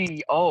can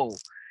see, oh,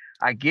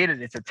 I get it.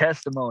 It's a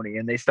testimony.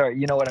 And they start,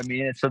 you know what I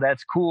mean? And so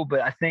that's cool.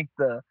 But I think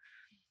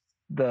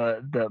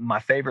my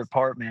favorite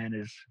part, man,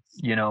 is,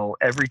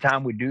 every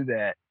time we do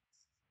that,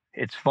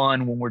 it's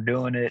fun when we're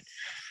doing it.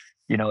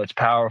 It's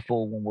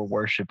powerful when we're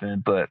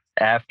worshiping. But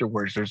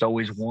afterwards, there's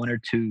always one or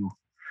two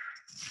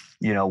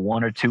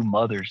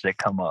mothers that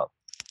come up.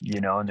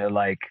 And they're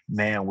like,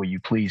 man, will you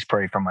please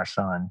pray for my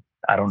son?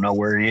 I don't know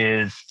where he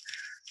is.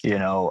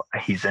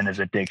 He's in his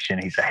addiction.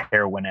 He's a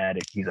heroin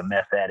addict. He's a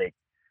meth addict,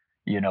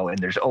 and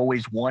there's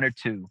always one or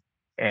two.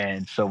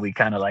 And so we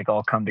kind of like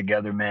all come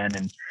together, man.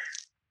 And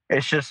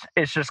it's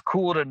just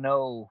cool to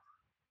know,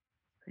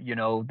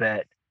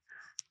 that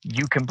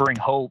you can bring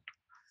hope,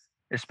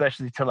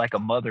 especially to like a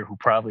mother who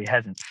probably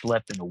hasn't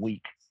slept in a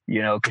week,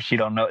 because she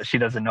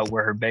doesn't know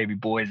where her baby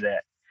boy's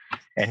at.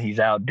 And he's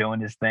out doing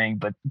his thing,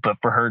 but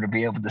for her to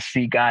be able to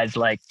see guys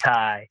like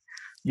Ty,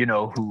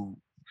 who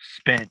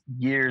spent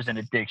years in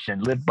addiction,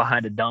 lived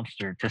behind a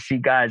dumpster, to see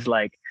guys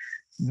like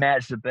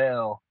Matt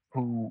Zabel,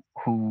 who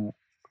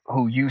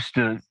used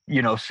to,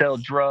 sell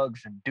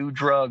drugs and do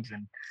drugs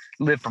and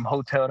live from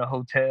hotel to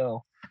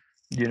hotel,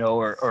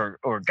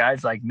 or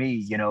guys like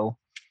me,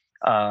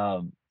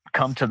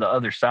 come to the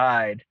other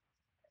side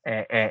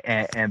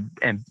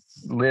and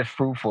live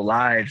fruitful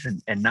lives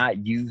and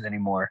not use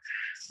anymore.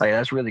 Like,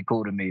 that's really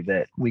cool to me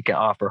that we can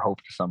offer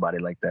hope to somebody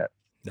like that.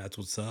 That's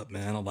what's up,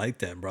 man. I like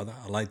that, brother.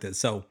 I like that.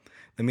 So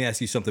let me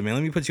ask you something, man.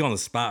 Let me put you on the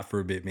spot for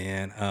a bit,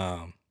 man.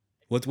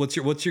 What's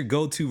your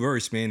go-to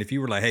verse, man? If you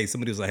were like, hey,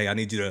 somebody was like, hey, I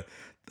need you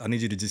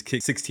to just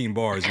kick 16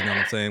 bars. You know what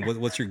I'm saying?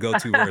 What's your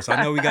go-to verse?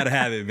 I know we got to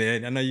have it,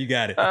 man. I know you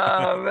got it.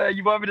 Man,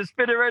 you want me to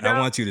spit it right now? I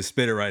want you to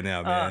spit it right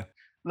now, man.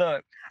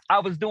 Look, I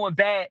was doing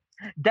bad.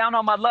 Down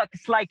on my luck.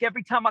 It's like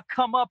every time I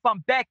come up,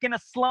 I'm back in a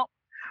slump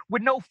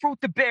with no fruit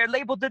to bear,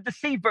 labeled a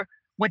deceiver.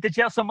 Went to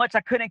jail so much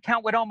I couldn't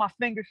count with all my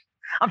fingers.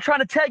 I'm trying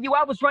to tell you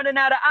I was running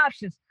out of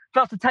options.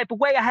 Felt the type of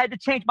way I had to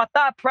change my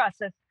thought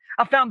process.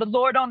 I found the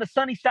Lord on the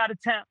sunny side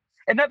of town.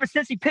 And ever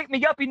since he picked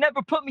me up, he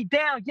never put me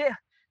down. Yeah,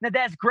 now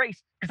that's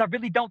grace, because I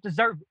really don't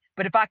deserve it.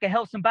 But if I can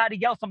help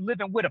somebody else, I'm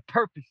living with a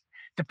purpose.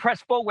 To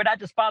press forward, I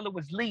just follow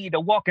his lead, a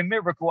walking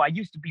miracle. I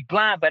used to be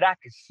blind, but I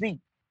could see.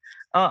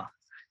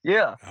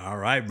 Yeah. All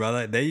right,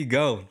 brother. There you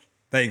go.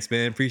 Thanks,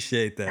 man.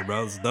 Appreciate that,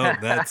 bro. It's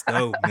dope. That's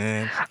dope,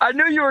 man. I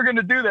knew you were going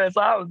to do that,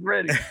 so I was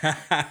ready.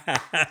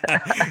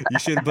 You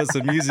should put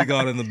some music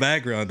on in the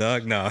background,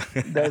 dog. No.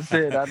 That's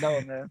it. I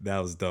know, man. That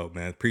was dope,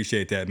 man.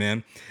 Appreciate that,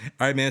 man.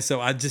 All right, man.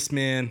 So I just,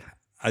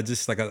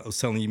 like I was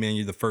telling you, man,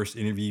 you're the first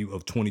interview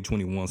of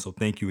 2021. So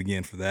thank you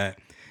again for that.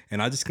 And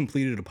I just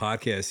completed a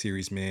podcast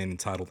series, man,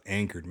 entitled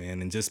Anchored,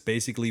 man. And just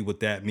basically what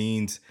that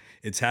means,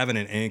 it's having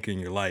an anchor in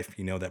your life,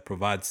 that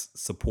provides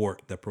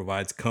support, that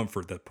provides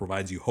comfort, that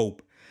provides you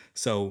hope.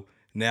 So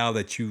now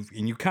that you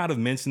kind of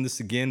mentioned this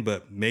again,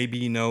 but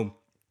maybe,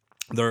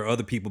 there are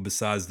other people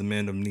besides the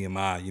men of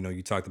Nehemiah.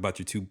 You talked about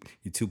your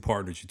two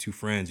partners, your two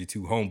friends, your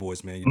two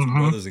homeboys, man, your two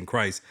brothers in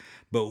Christ.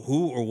 But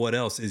who or what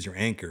else is your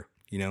anchor,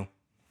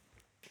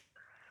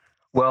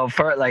 Well,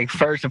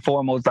 first and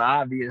foremost, the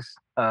obvious,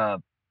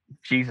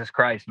 Jesus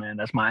Christ, man.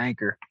 That's my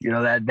anchor. You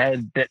know,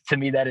 that to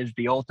me, that is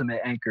the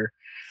ultimate anchor.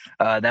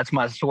 That's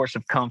my source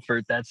of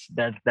comfort. That's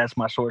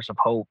my source of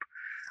hope.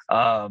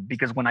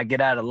 Because when I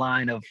get out of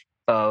line of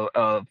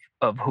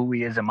who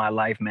he is in my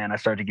life, man, I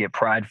start to get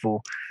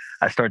prideful.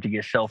 I start to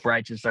get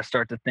self-righteous. I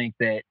start to think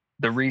that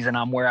the reason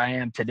I'm where I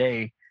am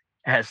today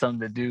has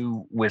something to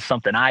do with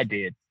something I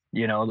did,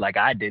 you know, like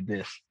I did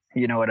this,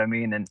 you know what I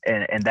mean?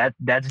 And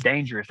that's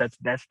dangerous.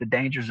 That's the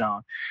danger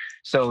zone.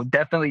 So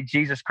definitely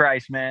Jesus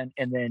Christ, man.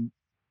 And then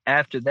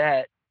after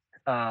that,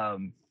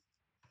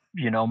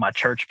 you know, my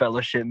church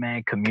fellowship,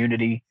 man,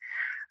 community.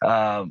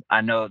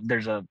 I know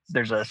there's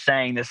a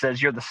saying that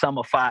says you're the sum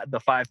of the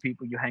five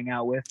people you hang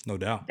out with. No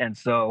doubt. And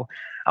so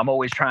I'm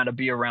always trying to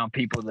be around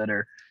people that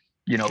are,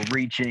 you know,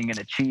 reaching and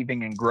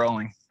achieving and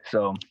growing.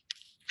 So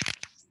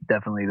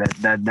definitely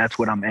that's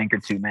what I'm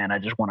anchored to, man. I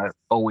just want to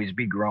always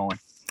be growing.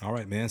 All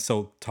right, man.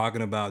 So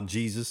talking about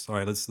Jesus. All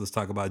right, let's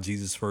talk about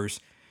Jesus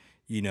first.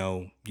 You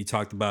know, you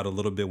talked about a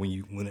little bit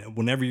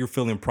whenever you're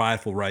feeling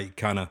prideful, right?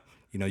 Kind of,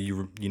 you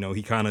know,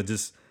 he kind of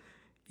just,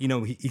 you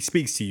know, he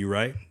speaks to you,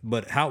 right?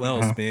 But how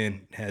else,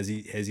 man, has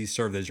he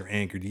served as your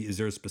anchor? Is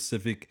there a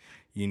specific,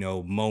 you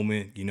know,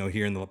 moment, you know,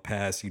 here in the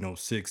past, you know,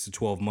 6 to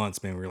 12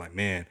 months, man, where you're like,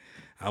 man,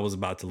 I was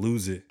about to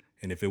lose it,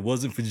 and if it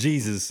wasn't for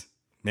Jesus,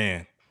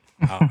 man,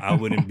 I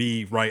wouldn't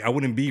be right. I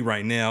wouldn't be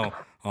right now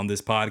on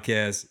this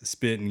podcast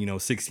spitting, you know,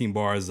 16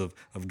 bars of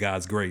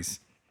God's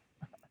grace.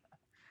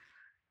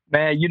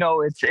 Man, you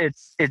know,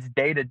 it's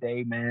day to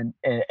day, man.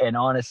 And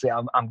honestly,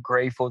 I'm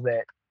grateful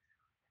that,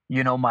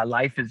 you know, my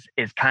life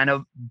is kind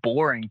of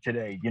boring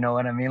today. You know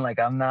what I mean? Like,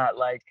 I'm not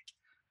like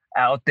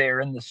out there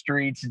in the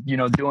streets, you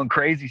know, doing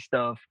crazy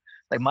stuff.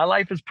 Like, my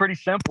life is pretty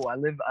simple. I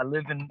live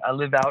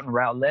out in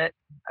Rowlett.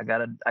 I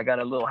got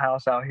a little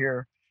house out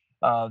here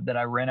that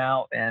I rent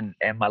out, and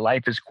my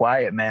life is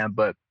quiet, man.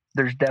 But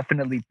there's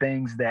definitely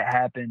things that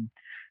happen,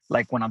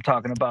 like when I'm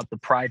talking about the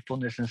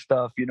pridefulness and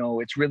stuff. You know,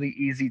 it's really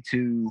easy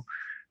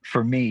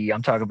for me.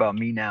 I'm talking about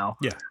me now.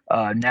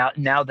 Yeah.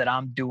 Now that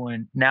I'm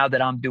doing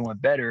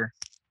better,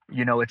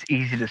 you know, it's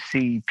easy to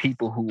see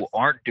people who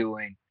aren't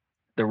doing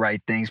the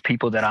right things,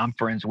 people that I'm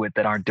friends with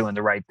that aren't doing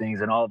the right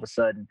things, and all of a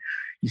sudden,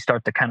 you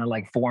start to kind of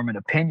like form an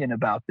opinion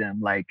about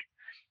them, like,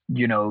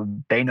 you know,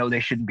 they know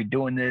they shouldn't be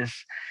doing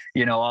this.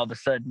 You know, all of a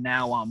sudden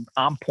now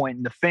I'm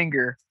pointing the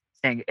finger,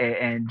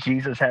 and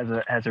Jesus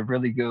has a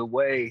really good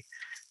way,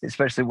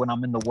 especially when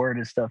I'm in the Word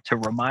and stuff, to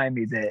remind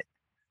me that,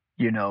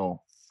 you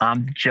know,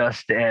 I'm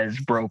just as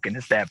broken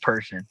as that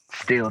person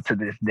still to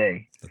this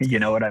day. You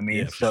know what I mean?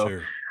 Yeah, so,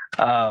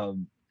 sure.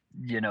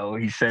 you know,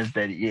 he says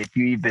that if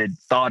you even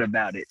thought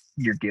about it,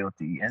 you're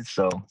guilty. And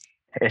so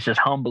it's just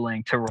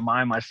humbling to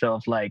remind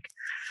myself, like,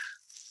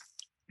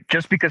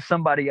 just because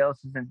somebody else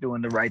isn't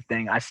doing the right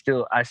thing, I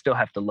still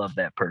have to love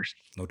that person.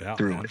 No doubt,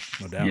 through man. it.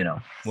 No doubt. You know,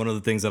 one of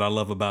the things that I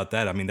love about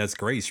that, I mean, that's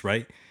grace,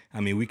 right?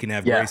 I mean, we can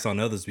have grace on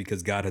others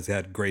because God has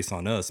had grace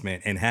on us,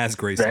 man, and has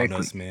grace on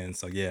us, man.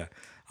 So yeah,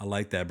 I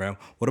like that, bro.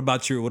 What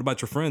about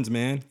your friends,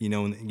 man? You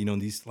know,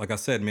 these, like I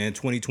said, man,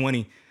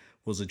 2020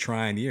 was a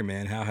trying year,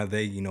 man. How have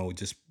they, you know,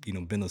 just, you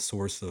know, been a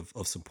source of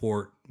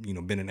support, you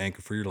know, been an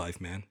anchor for your life,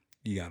 man?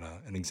 You got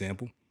an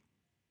example?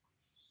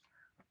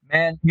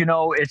 Man, you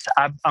know,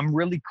 I'm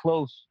really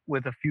close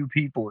with a few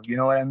people, you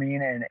know what I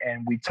mean?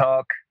 And we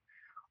talk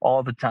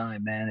all the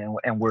time, man.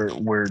 And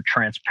we're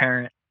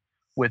transparent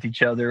with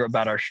each other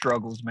about our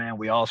struggles, man.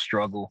 We all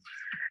struggle.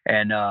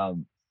 And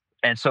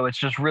so it's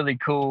just really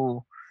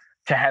cool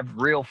to have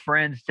real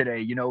friends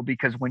today, you know,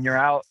 because when you're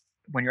out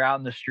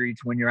in the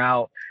streets, when you're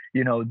out,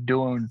 you know,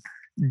 doing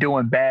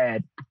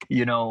bad,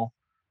 you know,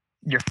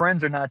 your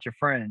friends are not your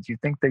friends. You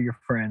think they're your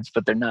friends,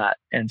 but they're not.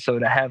 And so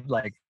to have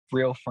like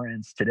real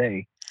friends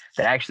today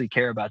that actually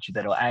care about you,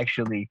 that'll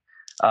actually,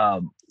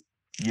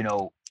 you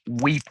know,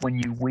 weep when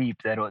you weep,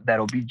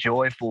 that'll be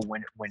joyful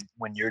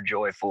when you're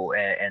joyful,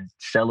 and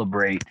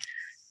celebrate.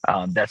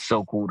 That's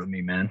so cool to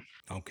me, man.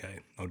 Okay,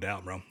 no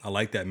doubt, bro. I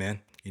like that,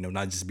 man. You know,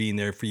 not just being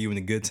there for you in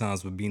the good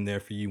times, but being there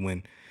for you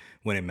when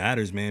it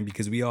matters, man,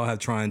 because we all have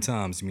trying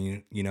times. I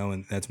mean, you know,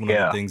 and that's one of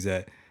the things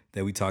that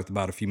we talked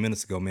about a few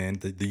minutes ago, man.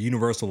 The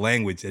universal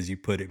language, as you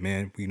put it,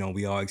 man. You know,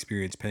 we all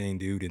experience pain,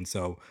 dude. And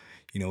so,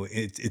 you know,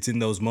 it's in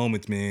those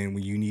moments, man,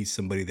 when you need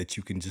somebody that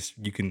you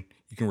can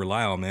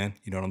rely on, man.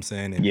 You know what I'm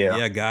saying? And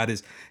yeah,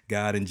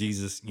 God and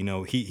Jesus, you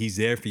know, he's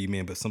there for you,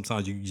 man. But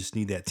sometimes you just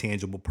need that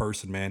tangible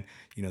person, man,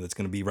 you know, that's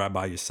going to be right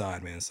by your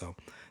side, man. So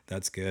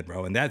that's good,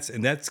 bro. And that's,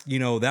 you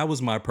know, that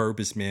was my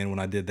purpose, man, when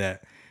I did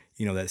that,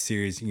 you know, that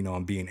series, you know,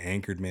 on being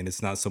anchored, man.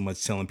 It's not so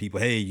much telling people,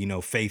 hey, you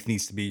know, faith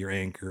needs to be your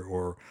anchor,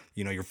 or,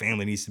 you know, your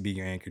family needs to be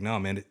your anchor. No,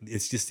 man,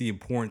 it's just the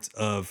importance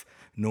of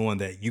knowing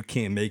that you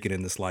can't make it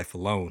in this life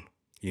alone,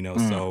 you know.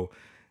 So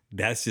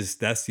that's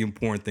the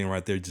important thing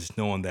right there. Just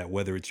knowing that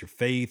whether it's your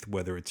faith,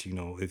 whether it's, you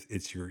know, if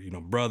it's your, you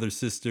know, brother,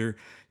 sister,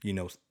 you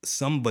know,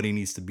 somebody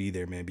needs to be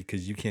there, man,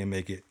 because you can't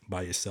make it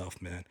by yourself,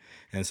 man.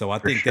 And so I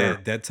think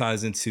that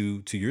ties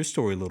into your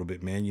story a little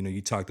bit, man. You know,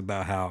 you talked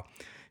about how,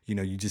 you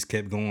know, you just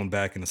kept going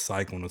back in a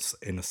cycle, and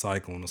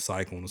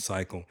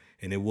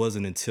it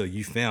wasn't until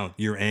you found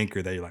your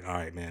anchor that you're like, all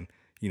right, man,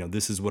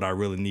 this is what I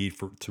really need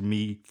for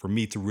me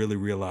to really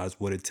realize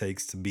what it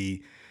takes to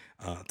be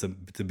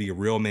to be a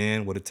real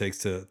man, what it takes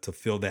to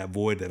fill that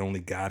void that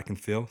only God can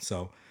fill.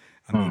 So,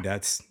 I mean,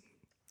 that's,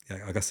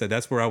 like I said,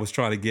 that's where I was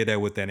trying to get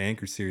at with that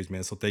Anchor series,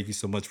 man. So thank you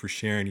so much for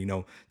sharing,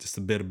 just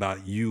a bit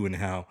about you and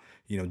how,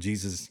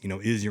 Jesus,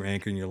 is your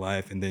anchor in your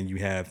life. And then you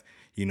have,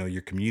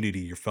 your community,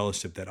 your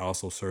fellowship that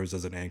also serves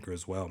as an anchor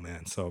as well,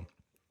 man. So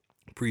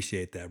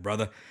appreciate that,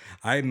 brother.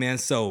 All right, man.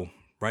 So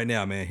right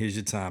now, man, here's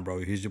your time, bro.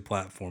 Here's your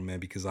platform, man,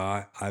 because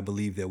I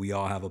believe that we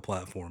all have a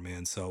platform,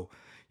 man. So,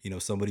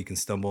 somebody can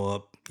stumble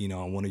up,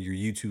 on one of your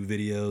YouTube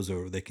videos,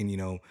 or they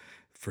can,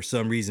 for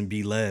some reason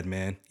be led,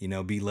 man,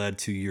 be led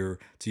to your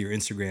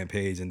Instagram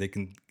page, and they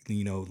can,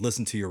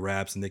 listen to your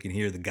raps and they can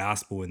hear the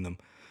gospel in them.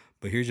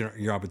 But here's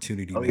your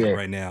opportunity, man, yeah.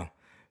 right now.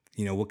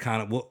 What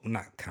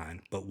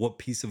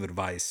piece of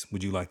advice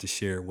would you like to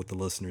share with the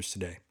listeners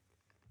today?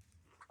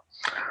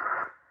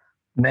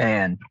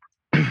 Man,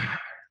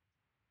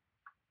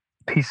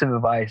 piece of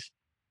advice.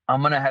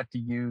 I'm going to have to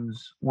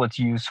use what's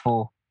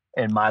useful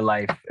in my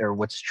life or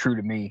what's true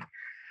to me.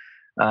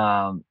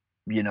 I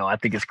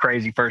think it's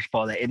crazy, first of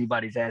all, that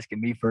anybody's asking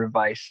me for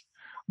advice.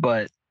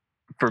 But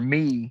for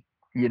me,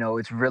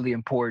 it's really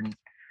important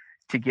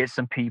to get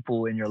some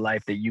people in your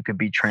life that you can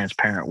be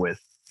transparent with,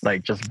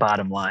 like just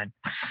bottom line.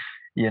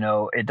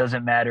 It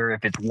doesn't matter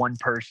if it's one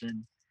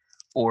person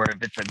or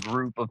if it's a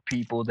group of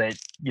people that,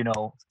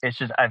 it's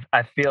just,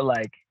 I feel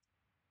like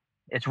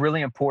it's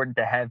really important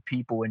to have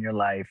people in your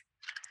life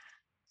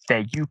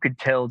that you could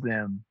tell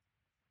them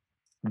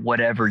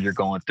whatever you're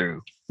going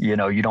through. You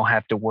don't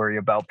have to worry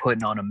about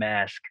putting on a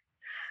mask.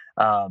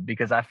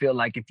 Because I feel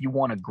like if you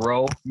want to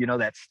grow,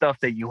 that stuff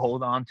that you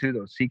hold on to,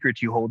 those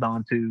secrets you hold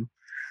on to,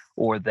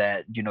 or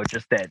that,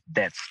 just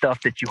that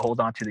stuff that you hold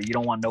on to that you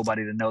don't want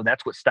nobody to know,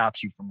 that's what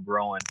stops you from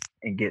growing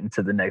and getting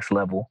to the next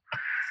level.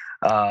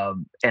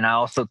 And I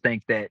also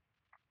think that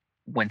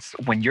when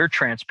you're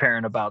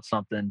transparent about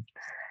something,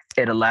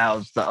 it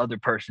allows the other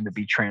person to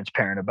be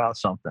transparent about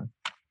something,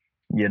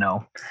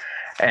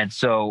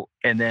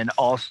 and then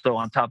also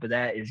on top of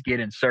that is get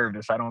in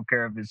service. I don't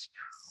care if it's,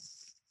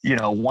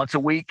 once a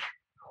week,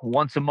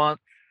 once a month,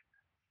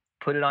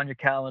 put it on your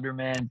calendar,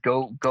 man.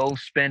 Go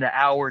spend an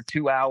hour,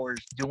 2 hours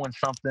doing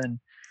something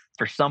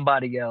for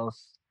somebody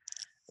else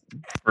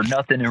for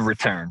nothing in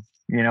return.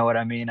 You know what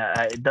I mean?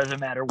 It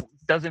doesn't matter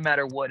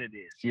what it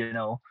is,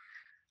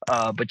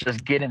 but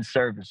just get in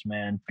service,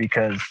 man,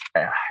 because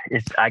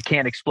I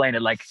can't explain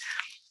it. Like,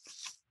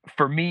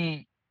 for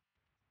me,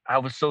 I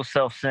was so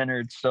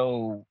self-centered,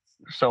 so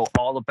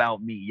all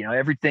about me,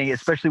 everything,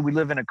 especially we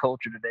live in a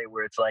culture today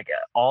where it's like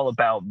all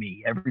about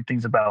me,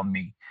 everything's about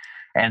me.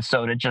 And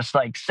so to just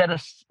like set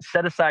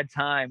aside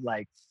time,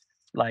 like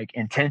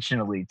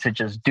intentionally, to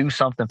just do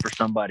something for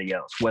somebody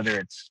else, whether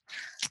it's,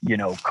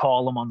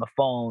 call them on the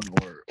phone,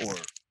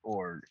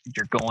 or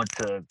you're going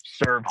to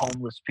serve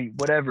homeless people,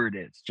 whatever it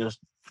is, just,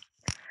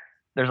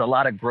 there's a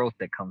lot of growth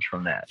that comes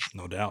from that.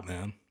 No doubt,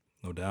 man.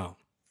 No doubt.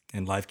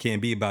 And life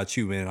can't be about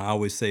you, man. I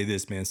always say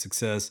this, man.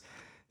 Success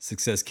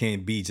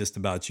can't be just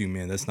about you,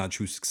 man. That's not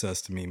true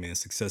success to me, man.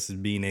 Success is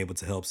being able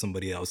to help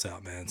somebody else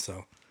out, man.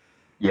 So,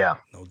 Yeah,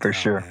 no for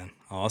doubt, sure. man.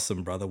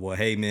 Awesome, brother. Well,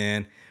 hey,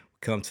 man, we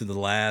come to the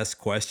last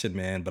question,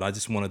 man. But I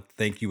just want to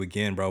thank you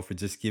again, bro, for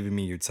just giving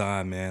me your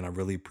time, man. I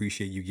really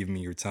appreciate you giving me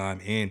your time,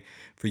 and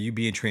for you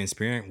being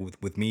transparent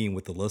with me and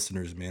with the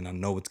listeners, man. I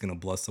know it's going to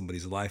bless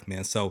somebody's life,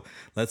 man. So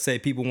let's say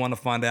people want to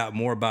find out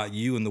more about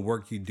you and the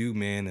work you do,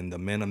 man, and the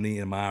Men of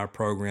Nehemiah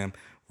program.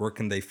 Where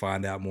can they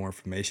find out more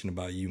information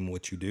about you and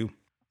what you do?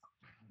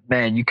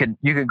 Man, you can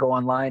go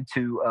online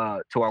to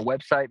our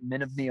website,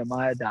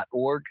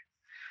 menofnehemiah.org.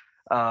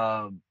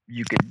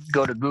 You could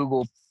go to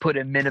Google, put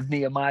in Men of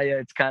Nehemiah.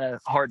 It's kind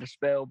of hard to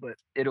spell, but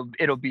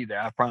it'll be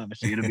there. I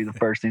promise you, it'll be the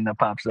first thing that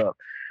pops up.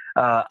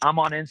 I'm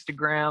on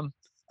Instagram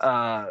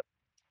at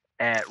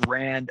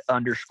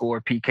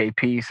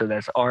Rand_PKP. So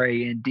that's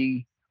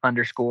RAND_PKP.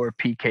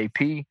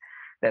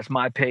 That's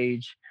my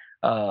page.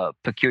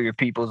 Peculiar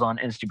People's on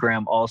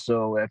Instagram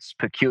also. That's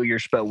Peculiar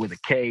spelled with a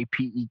K,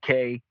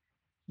 PEKULIARPEOPLE.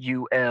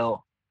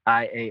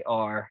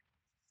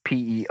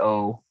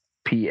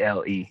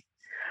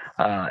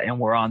 And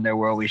we're on there.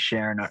 We're always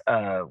sharing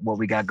what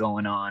we got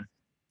going on.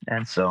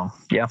 And so,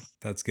 yeah.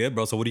 That's good,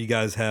 bro. So what do you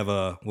guys have?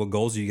 What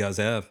goals do you guys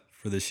have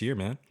for this year,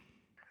 man?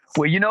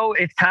 Well,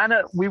 it's kind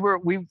of,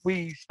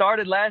 we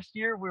started last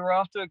year. We were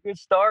off to a good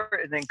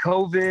start, and then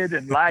COVID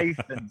and life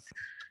and,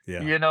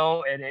 Yeah.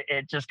 and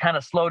it just kind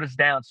of slowed us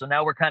down. So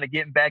now we're kind of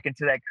getting back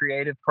into that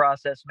creative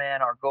process,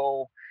 man. Our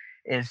goal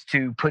is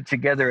to put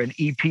together an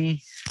EP.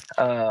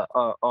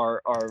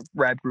 Our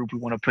rap group, we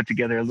want to put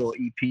together a little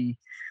EP,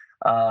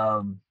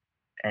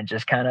 and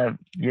just kind of,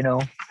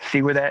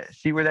 see where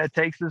that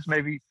takes us.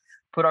 Maybe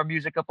put our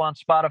music up on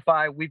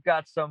Spotify. We've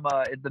got some,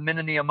 the Men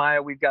of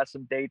Nehemiah, we've got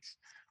some dates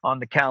on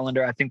the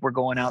calendar. I think we're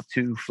going out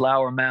to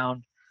Flower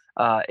Mound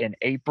in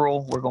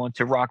April. We're going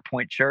to Rock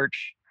Point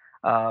Church.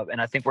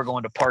 And I think we're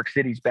going to Park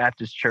Cities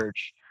Baptist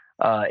Church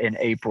in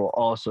April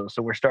also.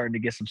 So we're starting to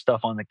get some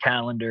stuff on the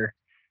calendar,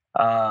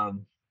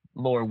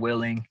 Lord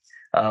willing.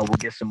 we'll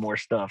get some more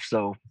stuff.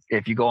 So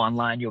if you go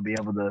online, you'll be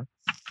able to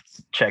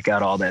check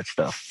out all that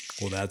stuff.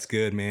 Well, that's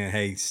good, man.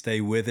 Hey,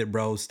 stay with it,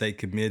 bro. Stay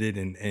committed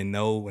and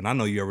know, and I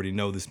know you already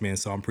know this, man,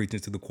 so I'm preaching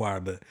to the choir,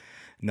 but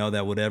know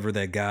that whatever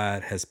that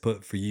God has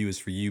put for you is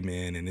for you,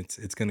 man, and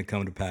it's going to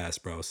come to pass,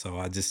 bro.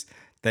 So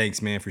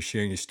thanks, man, for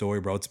sharing your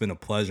story, bro. It's been a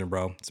pleasure,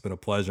 bro. It's been a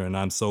pleasure, and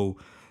I'm so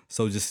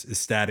just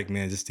ecstatic,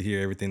 man, just to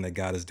hear everything that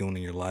God is doing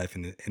in your life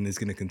and it's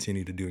going to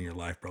continue to do in your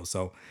life, bro.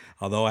 So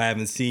although I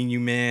haven't seen you,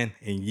 man,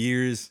 in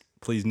years,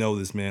 please know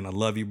this, man. I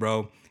love you,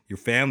 bro. Your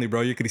family,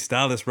 bro. You're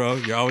Cristales, bro.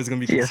 You're always going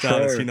to be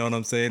Cristales. You know what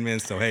I'm saying, man?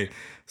 So, hey,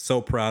 so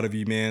proud of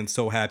you, man.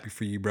 So happy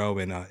for you, bro.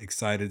 And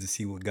excited to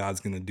see what God's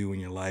going to do in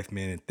your life,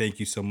 man. And thank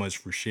you so much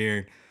for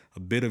sharing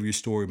a bit of your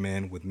story,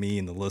 man, with me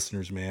and the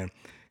listeners, man.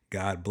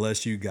 God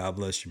bless you. God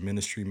bless your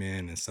ministry,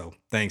 man. And so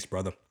thanks,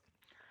 brother.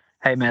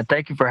 Hey, man,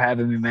 thank you for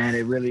having me, man.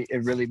 It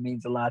really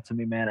means a lot to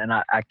me, man. And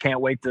I can't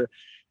wait to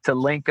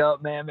link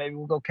up, man. Maybe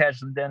we'll go catch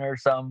some dinner or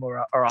something,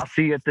 or I'll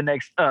see you at the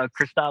next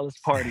Cristales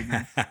party,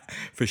 man.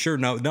 For sure.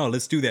 No,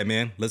 let's do that,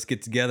 man. Let's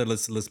get together.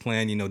 Let's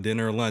plan,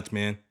 dinner or lunch,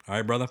 man. All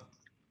right, brother?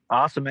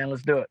 Awesome, man.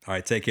 Let's do it. All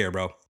right, take care,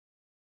 bro.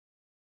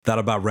 That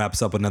about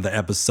wraps up another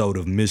episode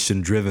of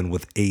Mission Driven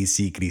with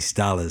AC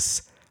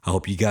Cristales. I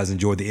hope you guys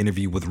enjoyed the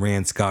interview with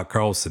Rand Scott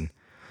Carlson.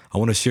 I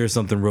want to share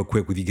something real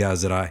quick with you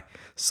guys that I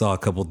saw a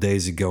couple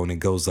days ago, and it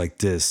goes like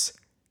this.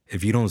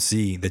 If you don't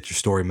see that your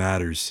story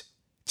matters,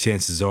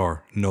 chances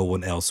are no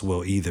one else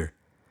will either.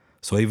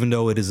 So even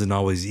though it isn't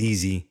always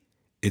easy,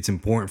 it's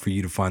important for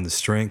you to find the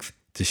strength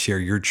to share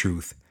your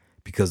truth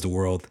because the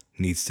world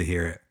needs to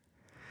hear it.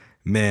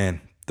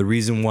 Man, the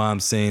reason why I'm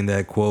saying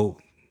that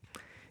quote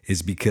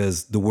is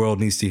because the world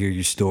needs to hear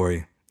your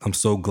story. I'm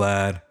so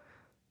glad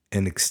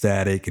and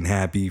ecstatic and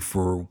happy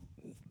for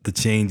the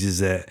changes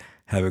that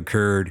have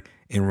occurred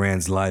in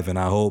Rand's life. And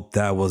I hope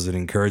that was an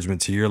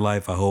encouragement to your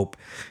life. I hope,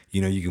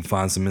 you can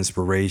find some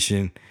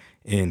inspiration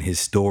in his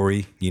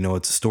story.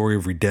 It's a story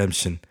of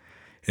redemption.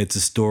 It's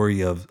a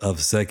story of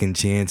second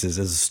chances.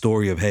 It's a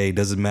story of, hey, it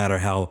doesn't matter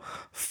how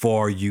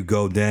far you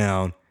go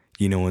down,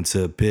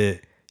 into a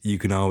pit, you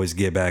can always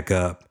get back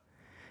up.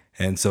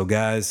 And so,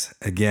 guys,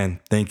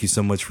 again, thank you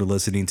so much for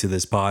listening to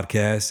this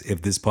podcast.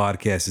 If this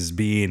podcast is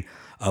being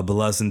a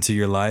blessing to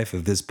your life,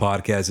 if this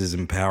podcast is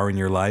empowering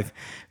your life,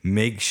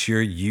 make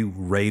sure you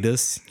rate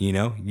us.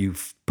 You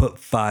put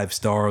 5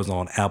 stars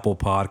on Apple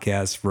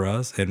Podcasts for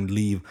us and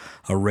leave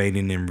a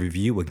rating and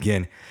review.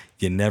 Again,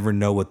 you never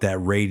know what that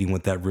rating,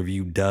 what that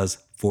review does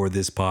for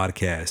this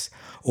podcast.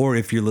 Or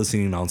if you're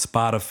listening on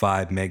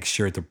Spotify, make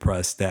sure to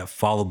press that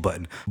follow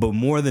button. But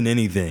more than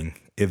anything,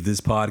 if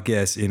this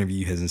podcast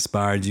interview has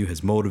inspired you,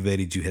 has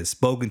motivated you, has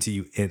spoken to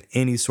you in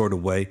any sort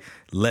of way,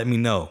 let me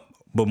know.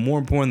 But more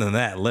important than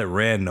that, let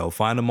Rand know.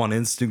 Find him on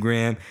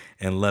Instagram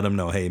and let him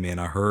know, hey, man,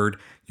 I heard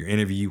your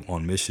interview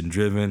on Mission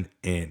Driven,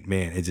 and,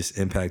 man, it just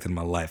impacted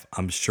my life.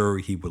 I'm sure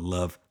he would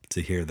love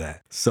to hear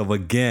that. So,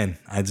 again,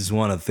 I just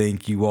want to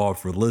thank you all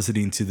for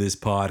listening to this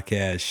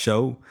podcast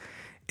show.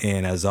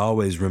 And as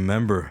always,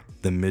 remember,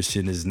 the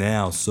mission is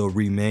now, so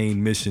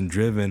remain mission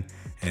driven.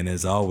 And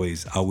as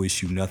always, I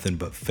wish you nothing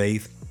but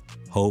faith,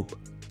 hope,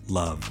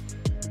 love.